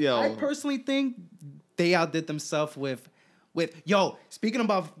I personally think they outdid themselves with speaking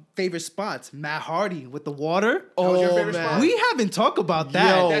about favorite spots, Matt Hardy with the water. That was your favorite man. spot? We haven't talked about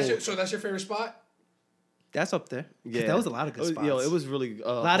that. Yo. That's your favorite spot. That's up there. Yeah, That was a lot of good spots. Yo, it was really a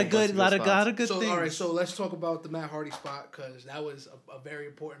lot of good spots. So things. all right, so let's talk about the Matt Hardy spot because that was a very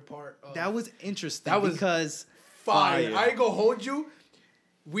important part. That was interesting That was- because fire. Fire. I ain't gonna hold you.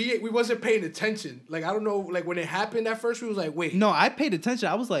 We wasn't paying attention. Like I don't know. Like when it happened at first, we was like, wait, no, I paid attention.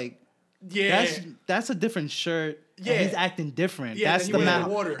 I was like, yeah, that's a different shirt. Yeah. And he's acting different. Yeah, That's then the he went in Matt.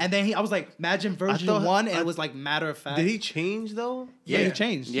 the water. And then I was like, imagine version thought- 1, and I- it was like matter of fact. Did he change though? Yeah, Yeah. he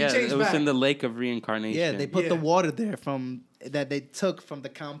changed. Yeah, changed it was back. in the lake of reincarnation. Yeah, they put the Yeah. water there that they took from the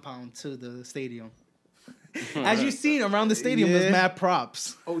compound to the stadium. As you seen around the stadium, was Yeah. mad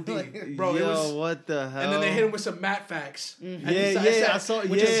props. OD, bro. Yo, It was, what the hell? and then they hit him with some Matt facts. And Yeah, I saw.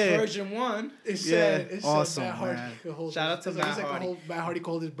 Which yeah, is version 1. It said, Yeah. it Awesome, said Matt Hardy man. could hold Shout out to it's like- Matt it's like Hardy. Matt Hardy could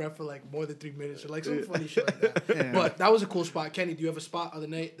hold his breath for like more than 3 minutes or like some funny shit like that. But that was a cool spot. Kenny, do you have a spot of the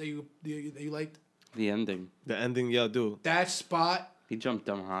night that you liked? The ending. the ending, yo, dude. That spot, He jumped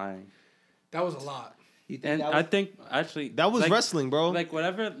dumb high. that was a lot. You think And that I was- think actually That was like, wrestling, bro. Like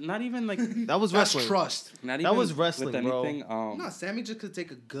whatever, not even like that was That's wrestling. trust. not That even was wrestling, with bro. anything. No, Sammy just could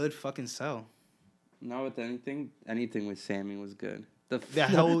take a good fucking sell. Not with anything with Sammy was good. The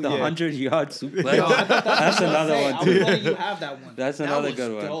hell, yeah. 100-yard suplex. That's another Hey, one, I was dude. letting you have that one. That's That another was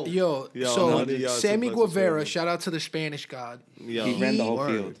good one. dope. Yo, Yo, so no, the, Sammy suplex was Guevara, terrible. shout out to the Spanish God. Yo, He ran the whole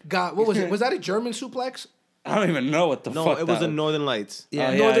word. field. God, what was it? Was that a German suplex? I don't even know what the No, fuck it was that a Northern Lights. Yeah.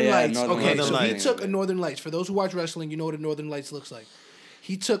 Oh, Northern yeah, Lights. Northern Okay, Lights. so he Northern took a Northern Lights. For those who watch wrestling, you know what a Northern Lights looks like.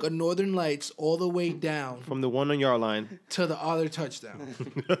 He took a Northern Lights all the way down From the 1 yard line. to the other touchdown.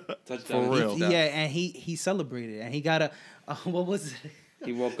 Touchdown. For real. Yeah, and he celebrated, and he got a what was it?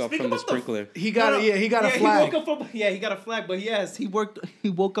 He woke up from the sprinkler. He got a He flag. He woke up from, he got a flag, but yes, he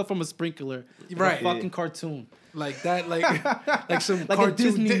woke up from a sprinkler. Right. A fucking cartoon. Like that, like some Like a cartoon.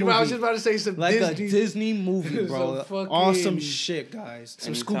 Disney I was movie. just about to say some Like Disney. a Disney movie, Some bro. fucking- Awesome shit, guys.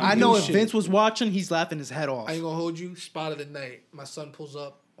 Some Scooby-Doo I know if shit. Vince was watching, he's laughing his head off. I ain't gonna hold you. Spot of the night. My son pulls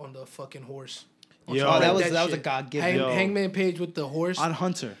up on the fucking horse. Yo, Oh, that was That a shit. God-given. Yo. Hangman Page with the horse. On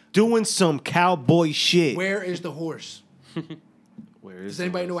Hunter. Doing some cowboy shit. Where is the horse? Where is Does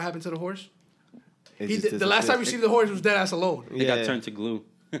anybody know what happened to the horse? It He just the last time you see the horse was dead ass alone. It got turned to glue.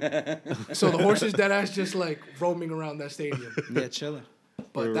 So the horse is dead ass just like roaming around that stadium. Yeah, chilling.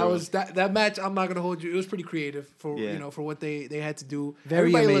 But that was that match. I'm not gonna hold you. It was pretty creative for Yeah. for what they had to do. Very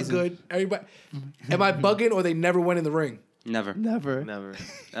Everybody amazing. looked good. Everybody. Am I bugging or they never went in the ring? Never. Never. Never.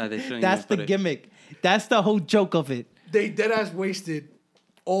 They shouldn't That's even the put it. gimmick. That's the whole joke of it. They dead ass wasted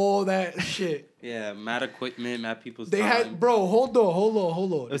all that shit. Yeah, mad equipment, mad people's They time. had bro. Hold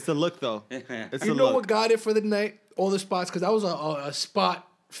on. It's the look though. It's You the know look. what got it for the night? All the spots because that was a spot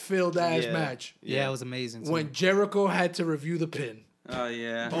filled ass Yeah. match. Yeah, it was amazing. too. When Jericho had to review the pin. Oh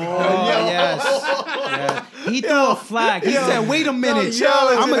yeah. Oh, yes. Yeah. He threw a flag. He said, wait a minute.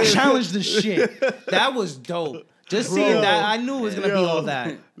 challenge I'm going it. to challenge this shit. That was dope. Just seeing that, I knew it was going to be all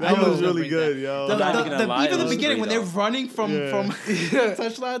that. That I knew it was gonna really bring that. good, yo. The, I'm not gonna lie, even it the was beginning great, when they're though. running from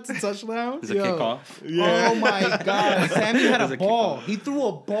touchdown to touchdown. It's a Yo. kickoff. Oh my God. Sammy had a a ball. He threw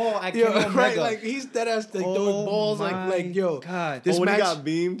a ball at Yo, Kenny right? Omega. Like he's dead ass like Oh throwing balls my like yo. God. This when match, he got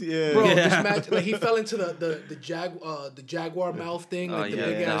beamed, yeah. bro. Yeah. This match, like he fell into the jaguar mouth thing, Oh, like the yeah,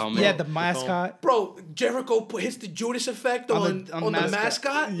 big the ass. helmet. Yeah, the mascot. Bro, Jericho hits the Judas effect on on the the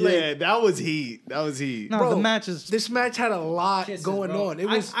mascot. Yeah, Like, that was heat. That was heat. No, bro, the match is this match had a lot kisses, going bro. on. It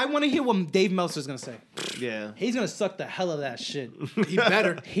was I want to hear what Dave Meltzer's going to say. Yeah. He's going to suck the hell out of that shit. he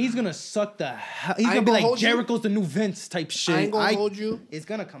better. He's gonna suck the hell. He's I gonna ain't be gonna like hold you. Jericho's the new Vince type shit. I ain't gonna hold you. It's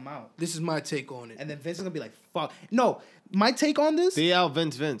gonna come out, This is my take on it. and then Vince is gonna be like, "Fuck." No, my take on this. They out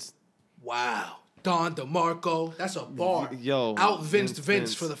Vince. Wow. Don DeMarco, that's a bar. Yo, Out Vince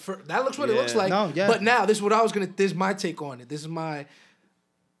Vince. for the first. That looks what it looks Yeah. like. No, yeah. But now this is what I was gonna. This is my take on it. This is my.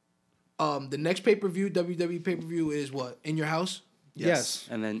 The next pay per view, WWE pay per view, is what in your house, Yes.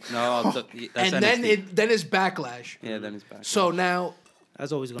 And then no, that's and then NXT. then it's Backlash. Yeah, then it's back. So now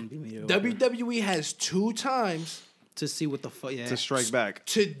That's always gonna be me. WWE has 2 times to see what the fuck. Yeah. To strike back.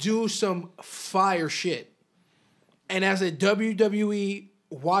 to do some fire shit, and as a WWE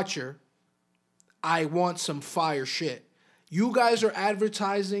watcher, I want some fire shit. You guys are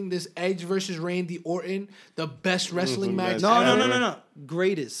advertising this Edge versus Randy Orton, the best wrestling match. No, no, ever. no, no, no.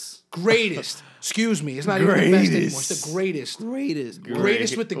 Greatest. Greatest. Excuse me. It's not even the best anymore. It's the greatest. Greatest.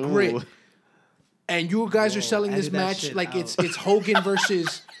 Greatest with the grit. Ooh. And you guys are selling this edit that match shit like out. it's Hogan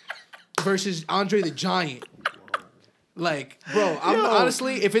versus Andre the Giant. Like, bro, I'm Yo,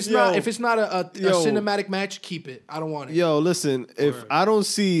 honestly, if it's yo, not a yo. cinematic match, keep it. I don't want it. Yo, listen, if I don't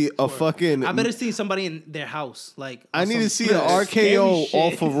see a fucking I better see somebody in their house. Like I need some to see an scary RKO shit.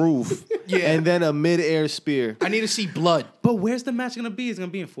 off a roof. Yeah. And then a mid-air spear. I need to see blood. But where's the match gonna be? It's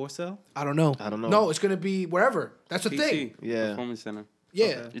gonna be in Four Cell. I don't know. I don't know. No, it's gonna be wherever. That's the PC, thing. Yeah. Performance Center.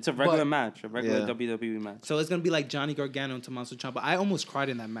 Yeah. It's a regular But match, a regular Yeah. WWE match. So it's gonna be like Johnny Gargano and Tommaso Ciampa. I almost cried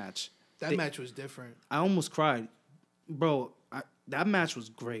in that match. That match was different. I almost cried, bro. That match was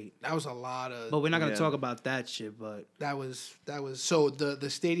great. That was a lot of. But we're not gonna Yeah. talk about that shit. But that was so the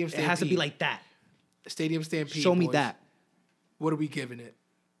stadium it stampede. has to be like that. stadium stampede. Show me boys. that. What are we giving it?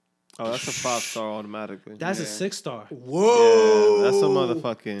 Oh, that's a 5-star automatically. That's a Yeah. 6-star. Whoa. yeah, that's a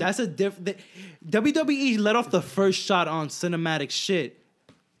motherfucking. That's a different. WWE let off the first shot on cinematic shit.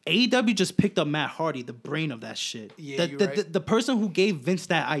 AEW just picked up Matt Hardy, the brain of that shit. Yeah, the, you're the, right. the person who gave Vince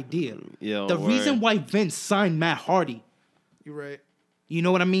that idea. Yo, the word. reason why Vince signed Matt Hardy. You're right. You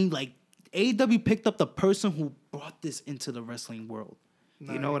know what I mean? Like AEW picked up the person who brought this into the wrestling world.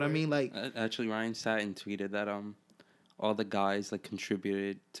 Nah, You know what I you're mean? Like Actually, Ryan sat and tweeted that all the guys like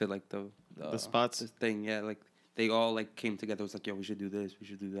contributed to like the spots? the thing. Yeah, like they all like came together. It was like, yo, we should do this, we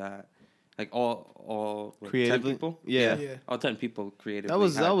should do that. Like all what, 10 Creatively? people. Yeah. Yeah. All 10 people creatively. That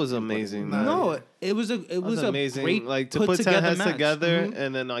was had input in amazing, it. man. no, it was That was a amazing. great Like to put 10 together heads match. together Mhm.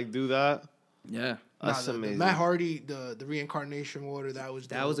 and then like do that. Yeah. That's the amazing. Matt Hardy, the reincarnation water, that was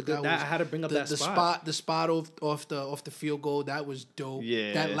That dope. was a good. I had to bring up that the spot. the spot off the field goal, that was dope.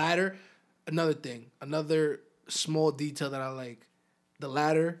 Yeah. That ladder, another thing, another small detail that I like. The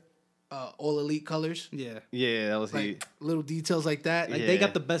ladder all elite colors. Yeah. Yeah, that was Like heat. little details like that. Like Yeah. they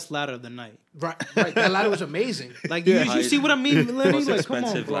got the best ladder of the night. Right. That ladder was amazing. Like you see what I mean, Lenny? Most Like come on,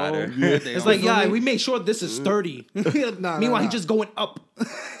 expensive bro. ladder. It's like yeah, we made sure this is sturdy. Nah, Meanwhile, nah. he just going up.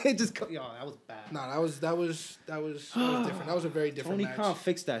 It just yo, that was bad. Nah, that was different. That was a very different Tony match. Khan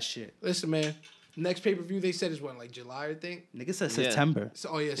fixed that shit. Listen, man. Next pay per view they said is what, like July, I think. Nigga said Yeah. September.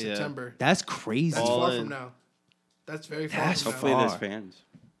 So, September. That's crazy. That's All far in. from now. That's very far That's from Hopefully now. there's far. fans.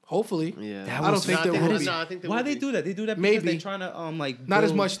 Hopefully. Yeah. That I don't was- think there that will is- be. No, I think there Why will they be. do that? They do that Maybe. because they're trying to like Not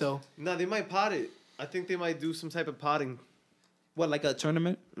as build- much though. No, they might pot it. I think they might do some type of potting. What like a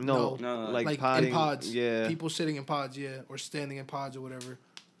tournament? No, No. like, Like potting. in pods. Yeah, People sitting in pods, yeah. Or standing in pods or whatever.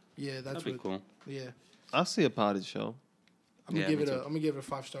 Yeah, that's That'd be what cool. yeah. I'll see a potted show. I'm gonna Yeah, give me it too. I'm gonna give it a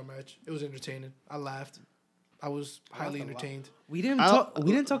 5-star match. It was entertaining. I laughed. I was highly laughed a lot. entertained. We didn't I'll- talk.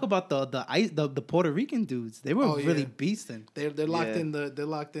 We didn't talk about the Puerto Rican dudes. They were Oh, really yeah. beasting. They're locked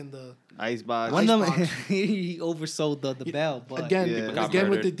Yeah. in the Icebox. One of them Icebox. he oversold the bell, but again Yeah. Got again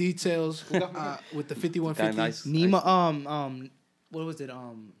with murdered. the details with the 5150. Nice. Nima what was it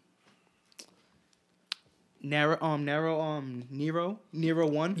Nero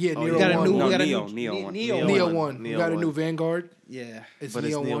 1. Yeah, Oh, Nero we got a 1. new, No, we got a Neo, new Neo 1. Neo Neo 1. 1. Neo We got a 1. new Vanguard. Yeah, It's But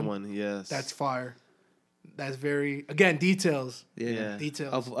Neo it's Neo 1. 1. Yes. That's fire. That's very again details. yeah.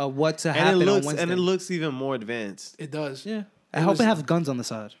 Details. Of what to and happen it looks on Wednesday. and it looks even more advanced. It does. yeah. I hope was- it has guns on the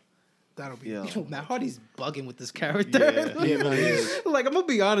side. That'll be. Yeah. Yo, Matt Hardy's bugging with this character. Yeah. Yeah, no, he is. Like I'm gonna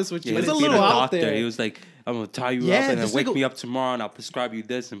be honest with you, Yeah, it's a he's being little out doctor. there. He was like, I'm gonna tie you Yeah, up and then this wake nigga- me up tomorrow and I'll prescribe you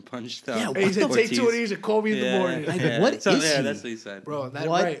this and punch down. Yeah, Hey, he said, What take 2 of Ortiz." these and call me in the morning. Like, what so, is yeah, he? that's what he said. Bro, that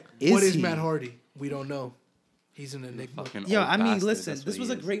What right. is What is he? Matt Hardy? We don't know. He's an enigma. Fucking Yo, old I mean, bastard, listen, that's this what was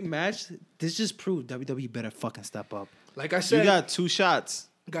he a is. great match. This just proved WWE better fucking step up. Like I You said, got 2 shots.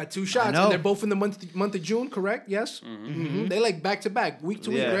 got 2 shots, know. and they're both in the month of June, correct? Yes. Mm-hmm. They like back to back, week to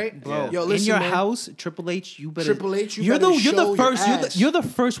week, Yeah. right? Bro, Yo, in listen, your man. house, Triple H, you better. Triple H, you you're better the show your first. ass. You're the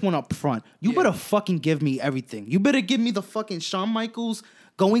first one up front. You Yeah. better fucking give me everything. You better give me the fucking Shawn Michaels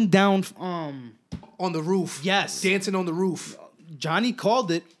going down. On the roof. Yes. Dancing on the roof. Johnny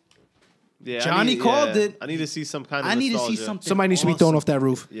called it. Yeah, Johnny called it. I need to see some kind of I need to see nostalgia. something. Somebody needs to be thrown awesome. off that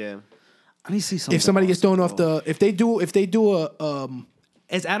roof. Yeah. I need to see something. If somebody gets awesome, thrown off bro. if they do a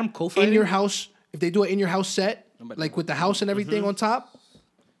is Adam Cole in fighting? your house, if they do an in your house set, Nobody like with the house and everything on top,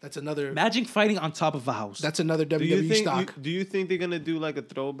 that's another Magic fighting on top of a house. that's another Do you WWE think stock. do you think they're gonna do like a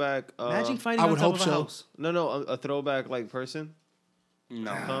throwback? Magic fighting I on would top hope of a so. house. No, a throwback like person.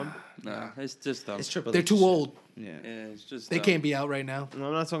 No, no, it's just dumb. It's Triple They're H too shit. old. Yeah. Yeah, it's just They dumb. can't be out right now. No,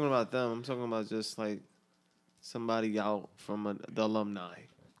 I'm not talking about them. I'm talking about just like somebody out from the alumni,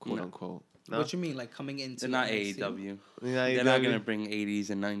 quote No. unquote. No? What you mean, like coming into They're not NXT? AEW. Yeah, They're not gonna bring 80s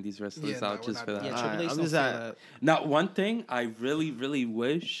and 90s Yeah, wrestlers no, out we're just not for doing that. Yeah, All Triple right, H I'm don't just feel at- that. Now, one thing I really, really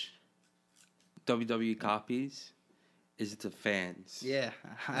wish WWE copies is the fans. Yeah,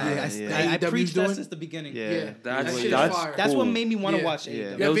 Yeah. I AEW's preached doing? that since the beginning. Yeah. Yeah, That's that shit is that's fire. That's what cool. made me want to Yeah. watch Yeah. AEW.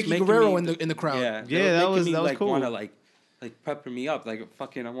 You It got was Vicky making Guerrero me- in the crowd. Yeah, Yeah, that was like cool. wanna like pepping me up. Like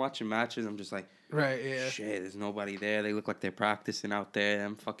fucking, I'm watching matches. I'm just like, Right, yeah. shit. There's nobody there. They look like they're practicing out there.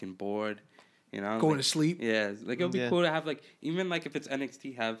 I'm fucking bored. You know, Going like, to sleep. Yeah, like it would be Yeah. cool to have like even like if it's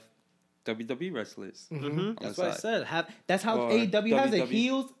NXT, have WWE wrestlers. Mm-hmm. on That's the what I side. said. That's how Or AEW has it. WWE.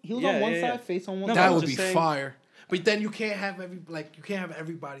 Heels Yeah, on one yeah, side, yeah. face on one No, side. That I'm would just be saying- fire. But then you can't have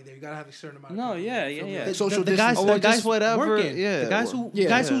everybody there. You gotta have a certain amount. No, of people. yeah, You feel me? yeah. Like The- social the guys, distance. Or the guys just whatever, working. yeah. The guys who Yeah.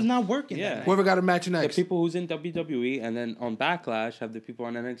 guys who's not working. Yeah. that night. Whoever got a match The next. people who's in WWE and then on Backlash have the people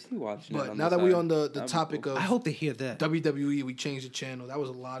on NXT watching it. But on now the that we side. on the That'd be topic cool. of I hope they hear that. WWE, we changed the channel. That was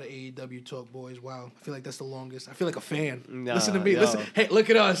a lot of AEW talk, boys. Wow, I feel like that's the longest. I feel like a fan. Nah, listen to me. yo. Listen. Hey, look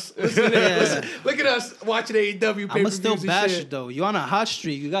at us. Listen, to this. Listen, look at us watching AEW. I'ma still pay-per-views and bash shit. it though. You on a hot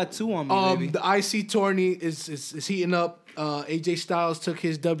streak. You got 2 on me, baby. The IC tourney is heating up. AJ Styles took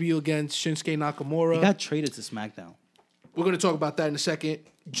his W against Shinsuke Nakamura. He got traded to SmackDown. We're gonna talk about that in a second.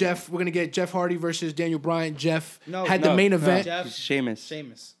 We're gonna get Jeff Hardy versus Daniel Bryan. Jeff No, had the no, main no. event. Jeff- Sheamus.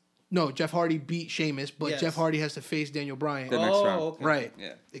 Sheamus. No, Jeff Hardy beat Sheamus, but Yes. Jeff Hardy has to face Daniel Bryan. The next round. okay. Right.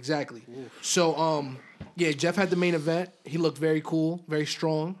 Yeah. Exactly. So, yeah, Jeff had the main event. He looked very cool, very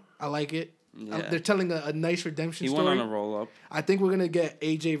strong. I like it. Yeah. They're telling a nice redemption He went story. on a roll up. I think we're gonna get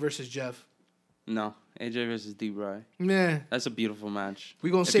AJ versus Jeff. No, AJ versus D-Bry. Nah, That's a beautiful match. We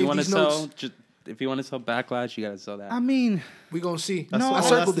gonna If save you wanna these sell, notes. if you want to sell Backlash, you gotta sell that. I mean, we gonna see. That's No, the, I that's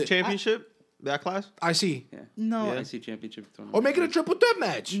circled the it. championship backlash. I see. yeah. no. Yeah. I see championship tournament. Or make it a triple threat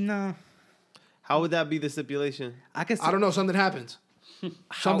match. Nah. How would that be the stipulation? I can see, I don't know. Something happens.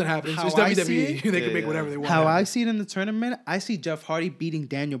 Something happens. how It's I see WWE. it- they can Yeah, make yeah. whatever they want. How I see it in the tournament, I see Jeff Hardy beating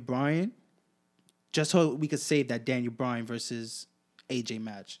Daniel Bryan just so we could save that Daniel Bryan versus AJ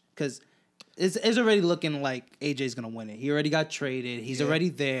match. because it's already looking like AJ's gonna win it. He already got traded. He's already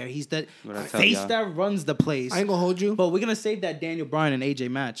there. He's the What I tell face y'all. that runs the place. I ain't gonna hold you. But we're gonna save that Daniel Bryan and AJ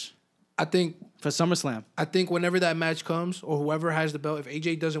match I think for SummerSlam. whenever that match comes, or whoever has the belt, if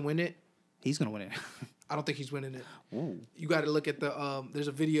AJ doesn't win it, He's gonna win it. I don't think he's winning it. You got to look at the there's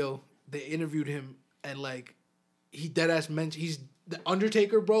a video they interviewed him and like he dead ass mentioned he's the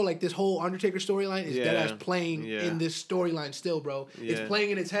Undertaker, bro. Like this whole Undertaker storyline is dead ass playing in this storyline still, bro. It's playing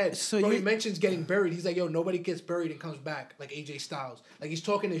in his head. So bro, he you- mentions getting buried. He's like, yo, nobody gets buried and comes back like AJ Styles. Like he's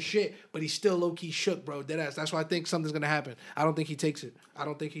talking his shit, but he's still low key shook, bro. Dead ass. That's why I think something's gonna happen. I don't think he takes it. I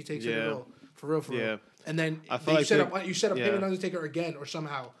don't think he takes it at Yeah. all. For real, for Yeah. real. And then I feel you like set they- up him yeah. and Undertaker again or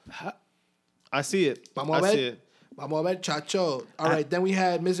somehow. I see it. Vamos a I ver. see it. Vamos a ver, chacho. All right, then we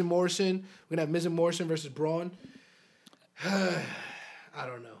had Miz and Morrison. We're gonna have Miz and Morrison versus Braun. I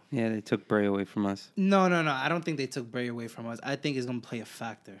don't know. Yeah, they took Bray away from us. No. I don't think they took Bray away from us. I think it's gonna play a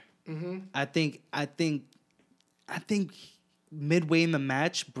factor. I think midway in the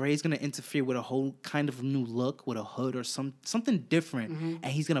match, Bray's gonna interfere with a whole kind of new look with a hood or something different, and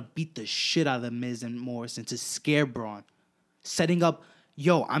he's gonna beat the shit out of the Miz and Morrison to scare Braun, setting up,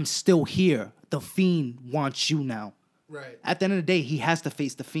 yo, I'm still here. The Fiend wants you now. Right. At the end of the day, he has to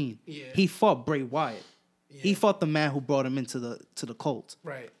face the Fiend. Yeah. He fought Bray Wyatt. He fought the man who brought him into the cult.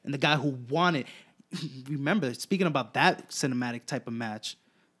 Right. And the guy who wanted. Remember, speaking about that cinematic type of match,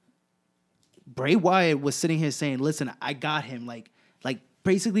 Bray Wyatt was sitting here saying, "Listen, I got him." Like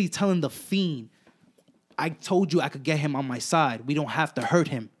basically telling the Fiend, "I told you I could get him on my side. We don't have to hurt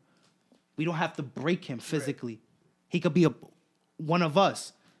him. We don't have to break him physically. He could be one of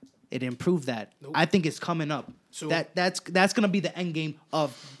us." It improved that. Nope. I think it's coming up. So- That's gonna be the end game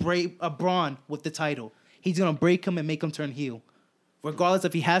of Braun with the title. He's gonna break him and make him turn heel, regardless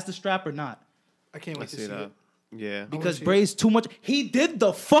if he has the strap or not. I can't I wait to see see that. it. Yeah. Because see Bray's too much. He did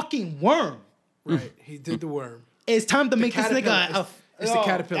the fucking worm. Right. He did the worm. It's time to make this nigga. caterpillar. It's the Oh,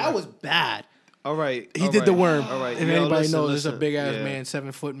 caterpillar. That was bad. All right. He all did the right, worm. All right. If Yo, anybody listen, knows, this is a listen. big ass Yeah. man,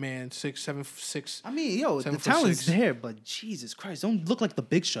 7 foot man, 6. I mean, yo, the 7'6". talent's there, but Jesus Christ, don't look like the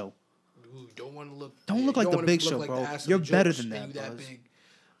Big Show. Ooh, don't want to look. Don't look like you the wanna Big look Show, like bro. the ass of You're the better jokes, than and that, you Buzz.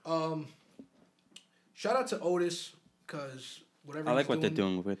 big. Shout out to Otis because whatever. I like he's what they're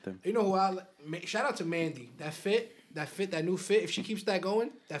doing with them. You know who shout out to Mandy. That new fit. If she keeps that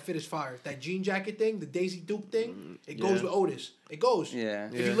going, that fit is fire. That jean jacket thing, the Daisy Duke thing, it goes Yeah. with Otis. It goes. Yeah.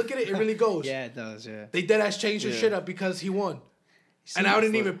 If you look at it, it really goes. Yeah, it does. Yeah. They dead ass changed her Yeah. shit up because he won. And I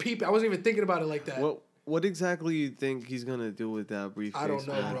didn't even peep. I wasn't even thinking about it like that. What exactly you think he's gonna do with that briefcase? I don't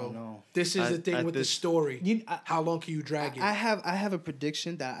know, man? bro. don't know. This is the thing at with the this- story. How long can you drag it? I have a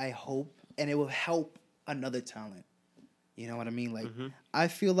prediction that I hope, and it will help another talent. You know what I mean? Like, I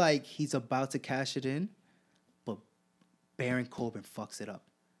feel like he's about to cash it in, but Baron Corbin fucks it up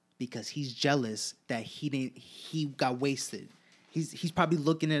because he's jealous that he got wasted. He's probably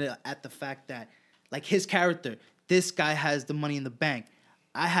looking at the fact that, like, his character, this guy has the money in the bank.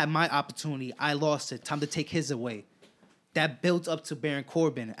 I had my opportunity. I lost it. Time to take his away. That builds up to Baron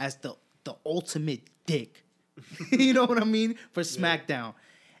Corbin as the ultimate dick. You know what I mean? For SmackDown.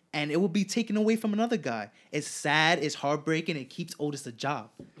 And it will be taken away from another guy. It's sad. It's heartbreaking. It keeps Otis a job.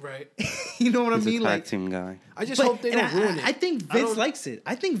 right. You know what He's I mean? a tag Like, team guy. I just hope they and don't ruin it. I think I Vince don't- likes it.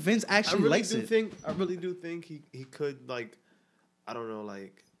 I think Vince actually likes it. I really do think he could, like, I don't know,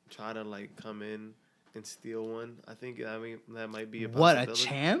 like, try to, like, come in and steal one. I mean that might be a What, a possibility.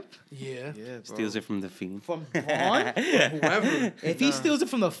 champ? Yeah. Yeah, bro. Steals it from the Fiend. From Braun? Whoever. If he steals it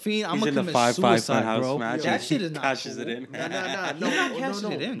from the Fiend, I'm He's gonna in the commit 5-5 suicide, Funhouse bro. match. That and shit he is not cashes cool. it in. No, He's not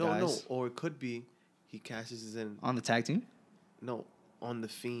cashing it in, no, guys. Or it could be he cashes in. On the tag team? No, on the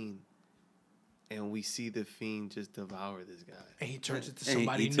Fiend, and we see the Fiend just devour this guy. And he turns into And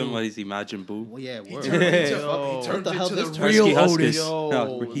somebody he new. somebody's Imagine Boo. Well, yeah, He word. turns into, Yo. he turns What the hell into this the turns- real Husky Otis. Yo,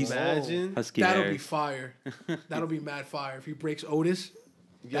 No, he's imagine. Husky That'll hair. be fire. That'll be mad fire. If he breaks Otis,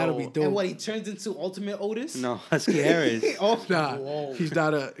 that'll be Yo. dope. And what, he turns into Ultimate Otis? No, Husky Harris. Oh, Nah, whoa. he's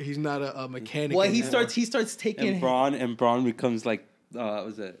not a mechanic. Well, anymore. he starts taking And Braun becomes like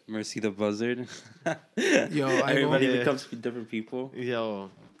was it Mercy the Buzzard? Yo, I Everybody know. becomes different people. Yo,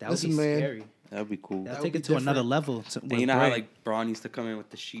 That would be Listen, man. scary. That'd be cool. That'll would take be it to another different. level. And you know how like Braun used to come in with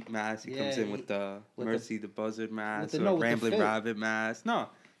the sheep mask. He comes Yeah, in with the with the- Mercy the Buzzard mask the- or no, with the Rambling fit. Rabbit mask. No,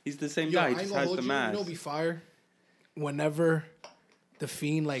 he's the same Yo, guy. I He ain't just gonna has hold the you. mask. You know, it'd be fire. Whenever the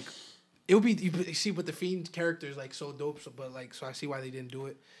Fiend, like, it would be. You see, but the Fiend character is like so dope. So I see why they didn't do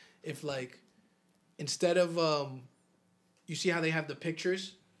it. If like, instead of you see how they have the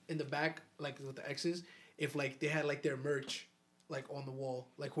pictures in the back, like with the X's. If like they had like their merch, like on the wall,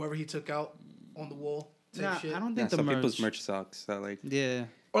 like whoever he took out on the wall, Nah, shit. I don't Yeah, think the some merch. people's merch sucks. So like, Yeah.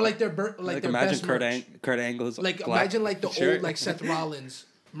 Or like their like their imagine best merch. Kurt Angle's Like black imagine like the shirt. old like Seth Rollins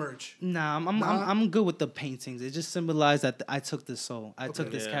merch. Nah, Nah? I'm good with the paintings. It just symbolized that I took this soul. I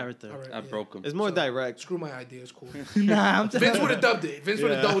took this Yeah. character. All right, I yeah. broke him. It's more So, direct. Screw my idea. It's cool. Nah, I'm Vince would have dubbed it. Vince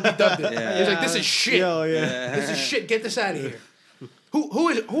would have dubbed it. Yeah. He's like, this is shit. Yo, yeah. This is shit. Get this out of here.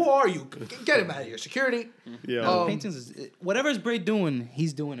 Who are you? Get him out of here. Security. Yo. paintings is whatever's Bray doing,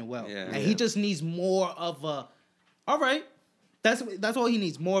 he's doing it well. Yeah. And he just needs more of a. All right, that's all he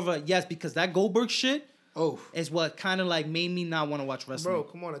needs. More of a yes, because that Goldberg shit Oh, is what kind of like made me not want to watch wrestling. bro,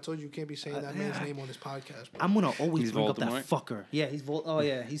 come on. I told you can't be saying that man's name on this podcast, bro. I'm gonna always He's bring up that Voldemort? fucker. Yeah, he's Oh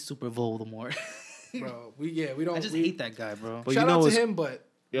yeah, he's super Voldemort. Bro, we don't. I just hate that guy, bro. But Shout you know out to what's, him, but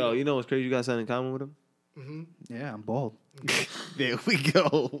yo, you know what's crazy? You got something in common with him? Yeah, I'm bald. There we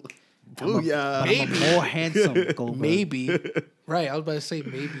go. Booyah. But I'm a more handsome Goldberg. maybe. Right, I was about to say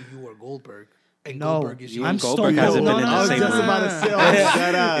maybe you are Goldberg, and No, Goldberg is you you. I'm and Goldberg Stone hasn't Cold. been in No, the I was same just room. about to say, oh,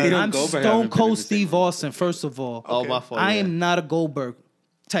 shut up. He don't I'm Goldberg Stone haven't been in Cold the Steve same room. Austin. First of all, Oh, my fault. I yeah. am not a Goldberg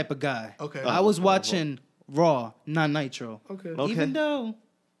type of guy. Okay. I was watching Raw, not Nitro. Okay. Okay. Even though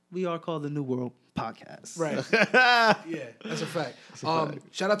we are called the New World Podcast. Right. Yeah, that's a fact.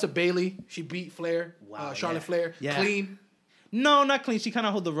 Shout out to Bailey. She beat Flair. Wow, Charlotte yeah. Flair. Yeah. Clean. No, not clean. She kind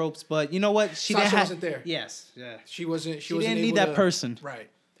of hold the ropes, but you know what? She Sasha didn't have, wasn't there. Yes. Yeah. She wasn't. She wasn't didn't able need that to- person. Right.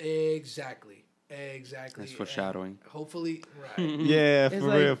 Exactly. Exactly. That's foreshadowing. And hopefully, right. Yeah, It's for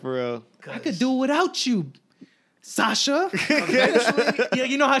like- real, for real. I could do it without you, Sasha. Eventually, Yeah,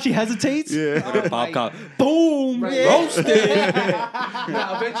 you know how she hesitates. Yeah. Oh, Bob my- Cow. Boom. Right. Yeah.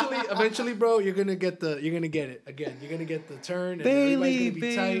 eventually, bro, you're gonna get it again. You're gonna get the turn. And everybody's gonna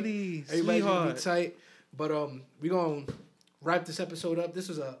be tight. Bailey, Everybody's gonna be sweetheart. tight. But we gonna wrap this episode up. This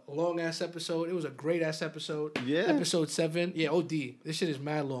was a long ass episode. It was a great ass episode. Yeah. Episode 7. Yeah. OD. This shit is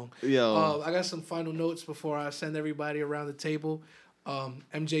mad long. Yo. I got some final notes before I send everybody around the table.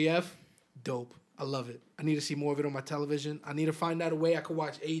 MJF, dope. I love it. I need to see more of it on my television. I need to find out a way I could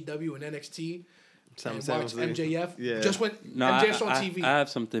watch AEW and NXT and watch Simultaneously. MJF. Yeah. Just when No, MJF's on TV. I have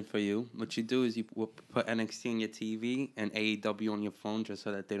something for you. What you do is you put NXT on your TV and AEW on your phone just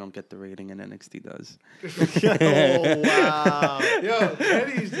so that they don't get the rating and NXT does. Oh, wow. Yo,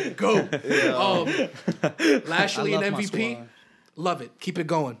 Eddie's the GOAT. Lashley I and love my MVP. squad. Love it. Keep it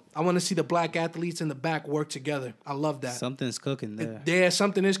going. I want to see the black athletes in the back work together. I love that. Something's cooking there. Yeah,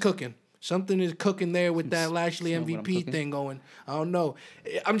 something is cooking. Something is cooking there with that Lashley Smell what I'm MVP cooking? thing going. I don't know.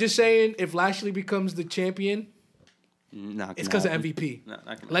 I'm just saying, if Lashley becomes the champion, Not it's gonna because of happen. MVP. No,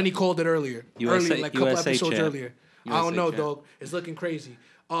 not gonna Lenny called it earlier. USA Early, like a couple USA episodes champ. earlier. I don't USA know, champ. dog. It's looking crazy.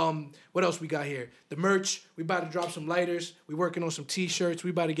 What else we got here? The merch. We about to drop some lighters. We working on some t-shirts.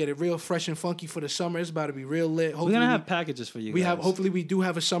 We about to get it real fresh and funky for the summer. It's about to be real lit. We're Hopefully gonna have packages for you. we guys. have. Hopefully we do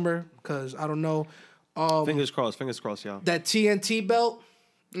have a summer because I don't know. Fingers crossed, y'all. That TNT belt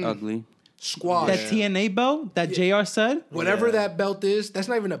Ugly. squash. that TNA belt that JR said. Whatever Yeah. that belt is, that's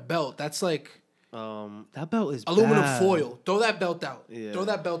not even a belt. That's like That belt is aluminum bad. foil. Throw that belt out. Yeah. Throw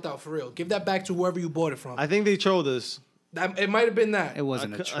that belt out for real. Give that back to whoever you bought it from. I think they trolled us. It might have been that. It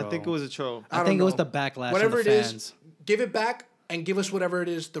wasn't a troll. I think it was a troll. I don't think it was know. the backlash. Whatever of it the is, fans. give it back and give us whatever it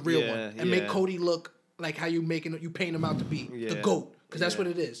is, the real Yeah, one, and make yeah. Cody look like how you painting him out to be the Yeah. GOAT, because that's Yeah. what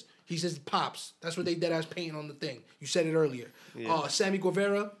it is. He's his pops. That's what they dead ass painting on the thing. You said it earlier. Yeah. Sammy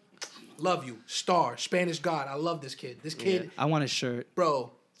Guevara, love you, star, Spanish God. I love this kid. This kid, I want a shirt.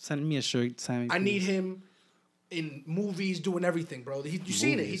 bro. Send me a shirt, Sammy. I please. need him in movies doing everything, bro. You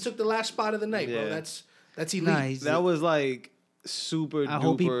seen it? He took the last spot of the night, bro. Yeah. That's elite. Nah, he's That was like super I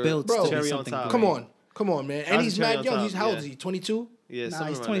hope he duper builds Bro, to be cherry on something top. great. Come on, man. That's And he's cherry mad on young. top, He's how old yeah. is he? 22. Yeah, Nah, something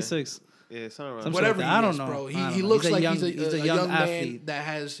he's around 26. there. Yeah, something around Some there. shit Whatever like he that. I don't is, know. bro. I He don't know. looks He's a like young- he's a he's a young, young man athlete. that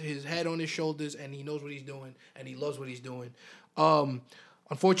has his head on his shoulders and he knows what he's doing and he loves what he's doing.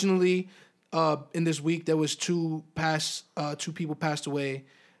 Unfortunately, in this week there was two people passed away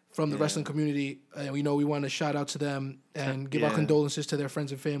from the wrestling community, and we want to shout out to them and give our Yeah. condolences to their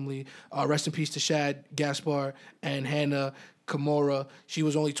friends and family. Rest in peace to Shad Gaspar and Hannah Kimura. She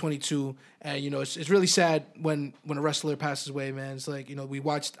was only 22, and it's really sad when a wrestler passes away, man. It's like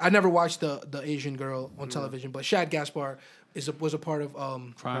I never watched the Asian girl on television, but Shad Gaspar was a part of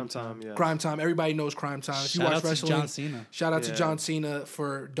Crime time, yeah. Crime Time. Everybody knows Crime Time. If you Shout watch out to wrestling, John Cena. shout out to Yeah. John Cena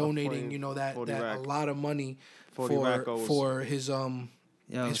for donating, 40 that a rack. lot of money 40 rack goals. for his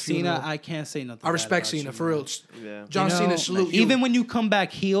Yo, his Cena, funeral. I can't say nothing. I respect bad about Cena you, for man. real. Yeah. John You know, Cena, salute like, you. even when you come back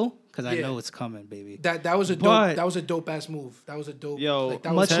heel, because I Yeah. know it's coming, baby. that was a But- dope. That was a dope ass move. That was a dope. Yo, like,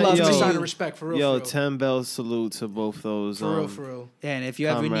 that much was love a to sign you. of respect for real. Yo, for real. 10 bell salute to both those. For real, for real. And if you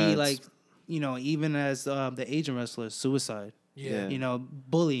ever need, Comrades. like, even as the Asian wrestlers, suicide, Yeah. Yeah.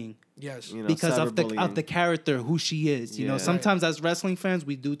 bullying, Yes. You know, because of the cyberbullying. character, who she is. You know, Yeah. sometimes as wrestling fans,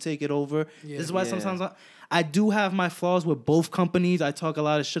 we do take it over. Yeah. This is why Yeah. sometimes I do have my flaws with both companies. I talk a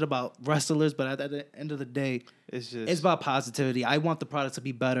lot of shit about wrestlers, but at the end of the day, It's just it's about positivity. I want the product to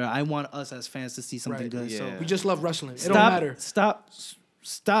be better. I want us as fans to see something Right. good. So Yeah. We just love wrestling. It don't matter.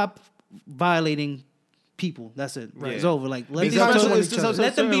 Stop violating people. That's it. Right. It's over. Like let Be these kind to wrestlers, one another.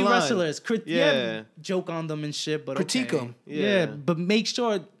 let them be Certain line. wrestlers. Yeah. Joke on them and shit, but Critique okay. 'em. Yeah. Yeah. But make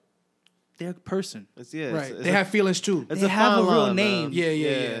sure they're a person. It's, yeah, Right. It's They have feelings too. it's They have fine a real line, name. man.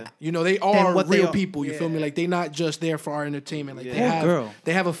 Yeah. You know, they are what they real are. people. You feel me? Yeah. Like they not just there for our entertainment. Like Yeah. they Poor have, girl.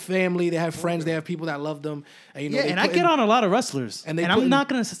 they have a family. They have friends. They have people that love them. And you know, Yeah, they and I put get in- on a lot of wrestlers, and and, they put I'm in- not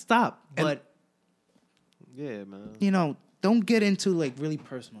gonna stop. But Yeah, man. you know, don't get into like really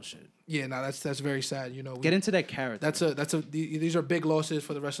personal shit. Yeah, no, that's very sad. You know, Get into that character. these are big losses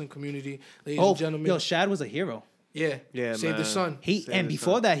for the wrestling community, ladies oh, and gentlemen. yo, Shad was a hero. Yeah, Yeah, save the man. sun. He Save and his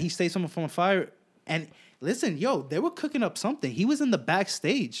before son. that, he saved someone from a fire. And listen, yo, they were cooking up something. He was in the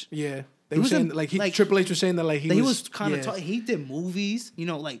backstage. Yeah, they He were was saying in, like like- Triple H was saying that like He was kind of yeah. talking. He did movies. You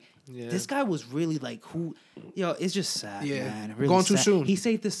know, like Yeah. this guy was really like who. Yo, it's just sad, Yeah. man. Really Gone too sad. soon. He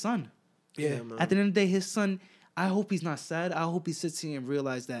saved his son. Yeah, man. At the end of the day, his son. I hope he's not sad. I hope he sits here and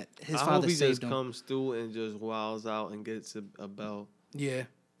realizes that his I hope father he saved just him. comes through and just wows out and gets a belt. yeah.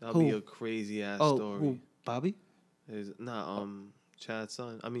 That'll be Who? a crazy ass Oh, story. who, Bobby? Shad's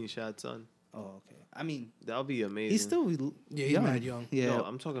son. Shad's son. Oh, okay. I mean, That'll be amazing. he's still Yeah, he's young. mad young. Yeah. No,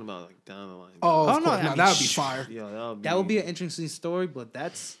 I'm talking about like down the line. Oh, Oh, of no, course. I No, mean, that would be shh. fire. Yeah, That would be an interesting story, but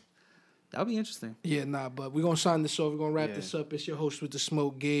that would be interesting. Yeah, nah, but we're gonna sign this off. We're gonna wrap Yeah. this up. It's your host with the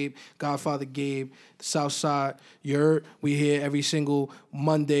smoke, Gabe, Godfather Gabe, the South Side. We here every single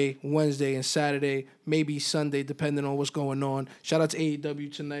Monday, Wednesday, and Saturday, maybe Sunday, depending on what's going on. Shout out to AEW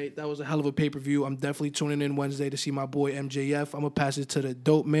tonight. That was a hell of a pay-per-view. I'm definitely tuning in Wednesday to see my boy MJF. I'm gonna pass it to the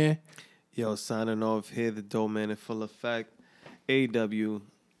dope man. Yo, signing off here, the Dope Man in full effect. AW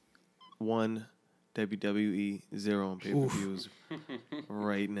 1, WWE 0 on pay-per-views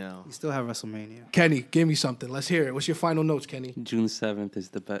right now. You still have WrestleMania. Kenny, give me something. Let's hear it. What's your final notes, Kenny? June 7th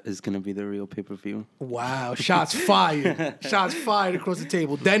is gonna be the real pay-per-view. Wow, shots fired. Shots fired across the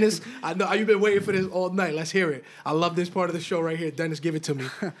table. Dennis, I know you've been waiting for this all night. Let's hear it. I love this part of the show right here. Dennis, give it to me.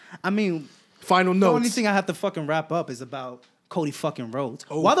 I mean, Final the notes. only thing I have to fucking wrap up is about Cody fucking Rhodes.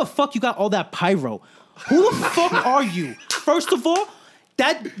 Oh. Why the fuck you got all that pyro? Who the fuck are you? First of all,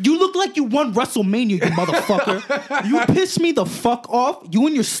 that you look like you won WrestleMania, you motherfucker. You piss me the fuck off. You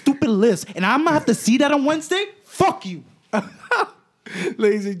and your stupid list, and I'm gonna have to see that on Wednesday. Fuck you.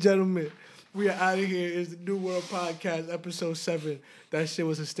 Ladies and gentlemen, we are out of here. It's the New World Podcast, episode 7. That shit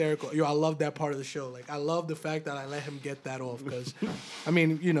was hysterical. Yo, I love that part of the show. Like, I love the fact that I let him get that off. Because, I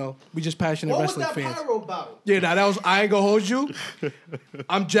mean, you know, we just passionate wrestling fans. about? Yeah, nah, that was, I ain't gonna hold you.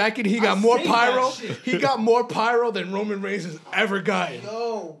 I'm jacking. He got more saved that pyro. shit. He got more pyro than Roman Reigns has ever gotten.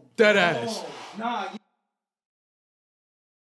 No. Dead ass. Nah.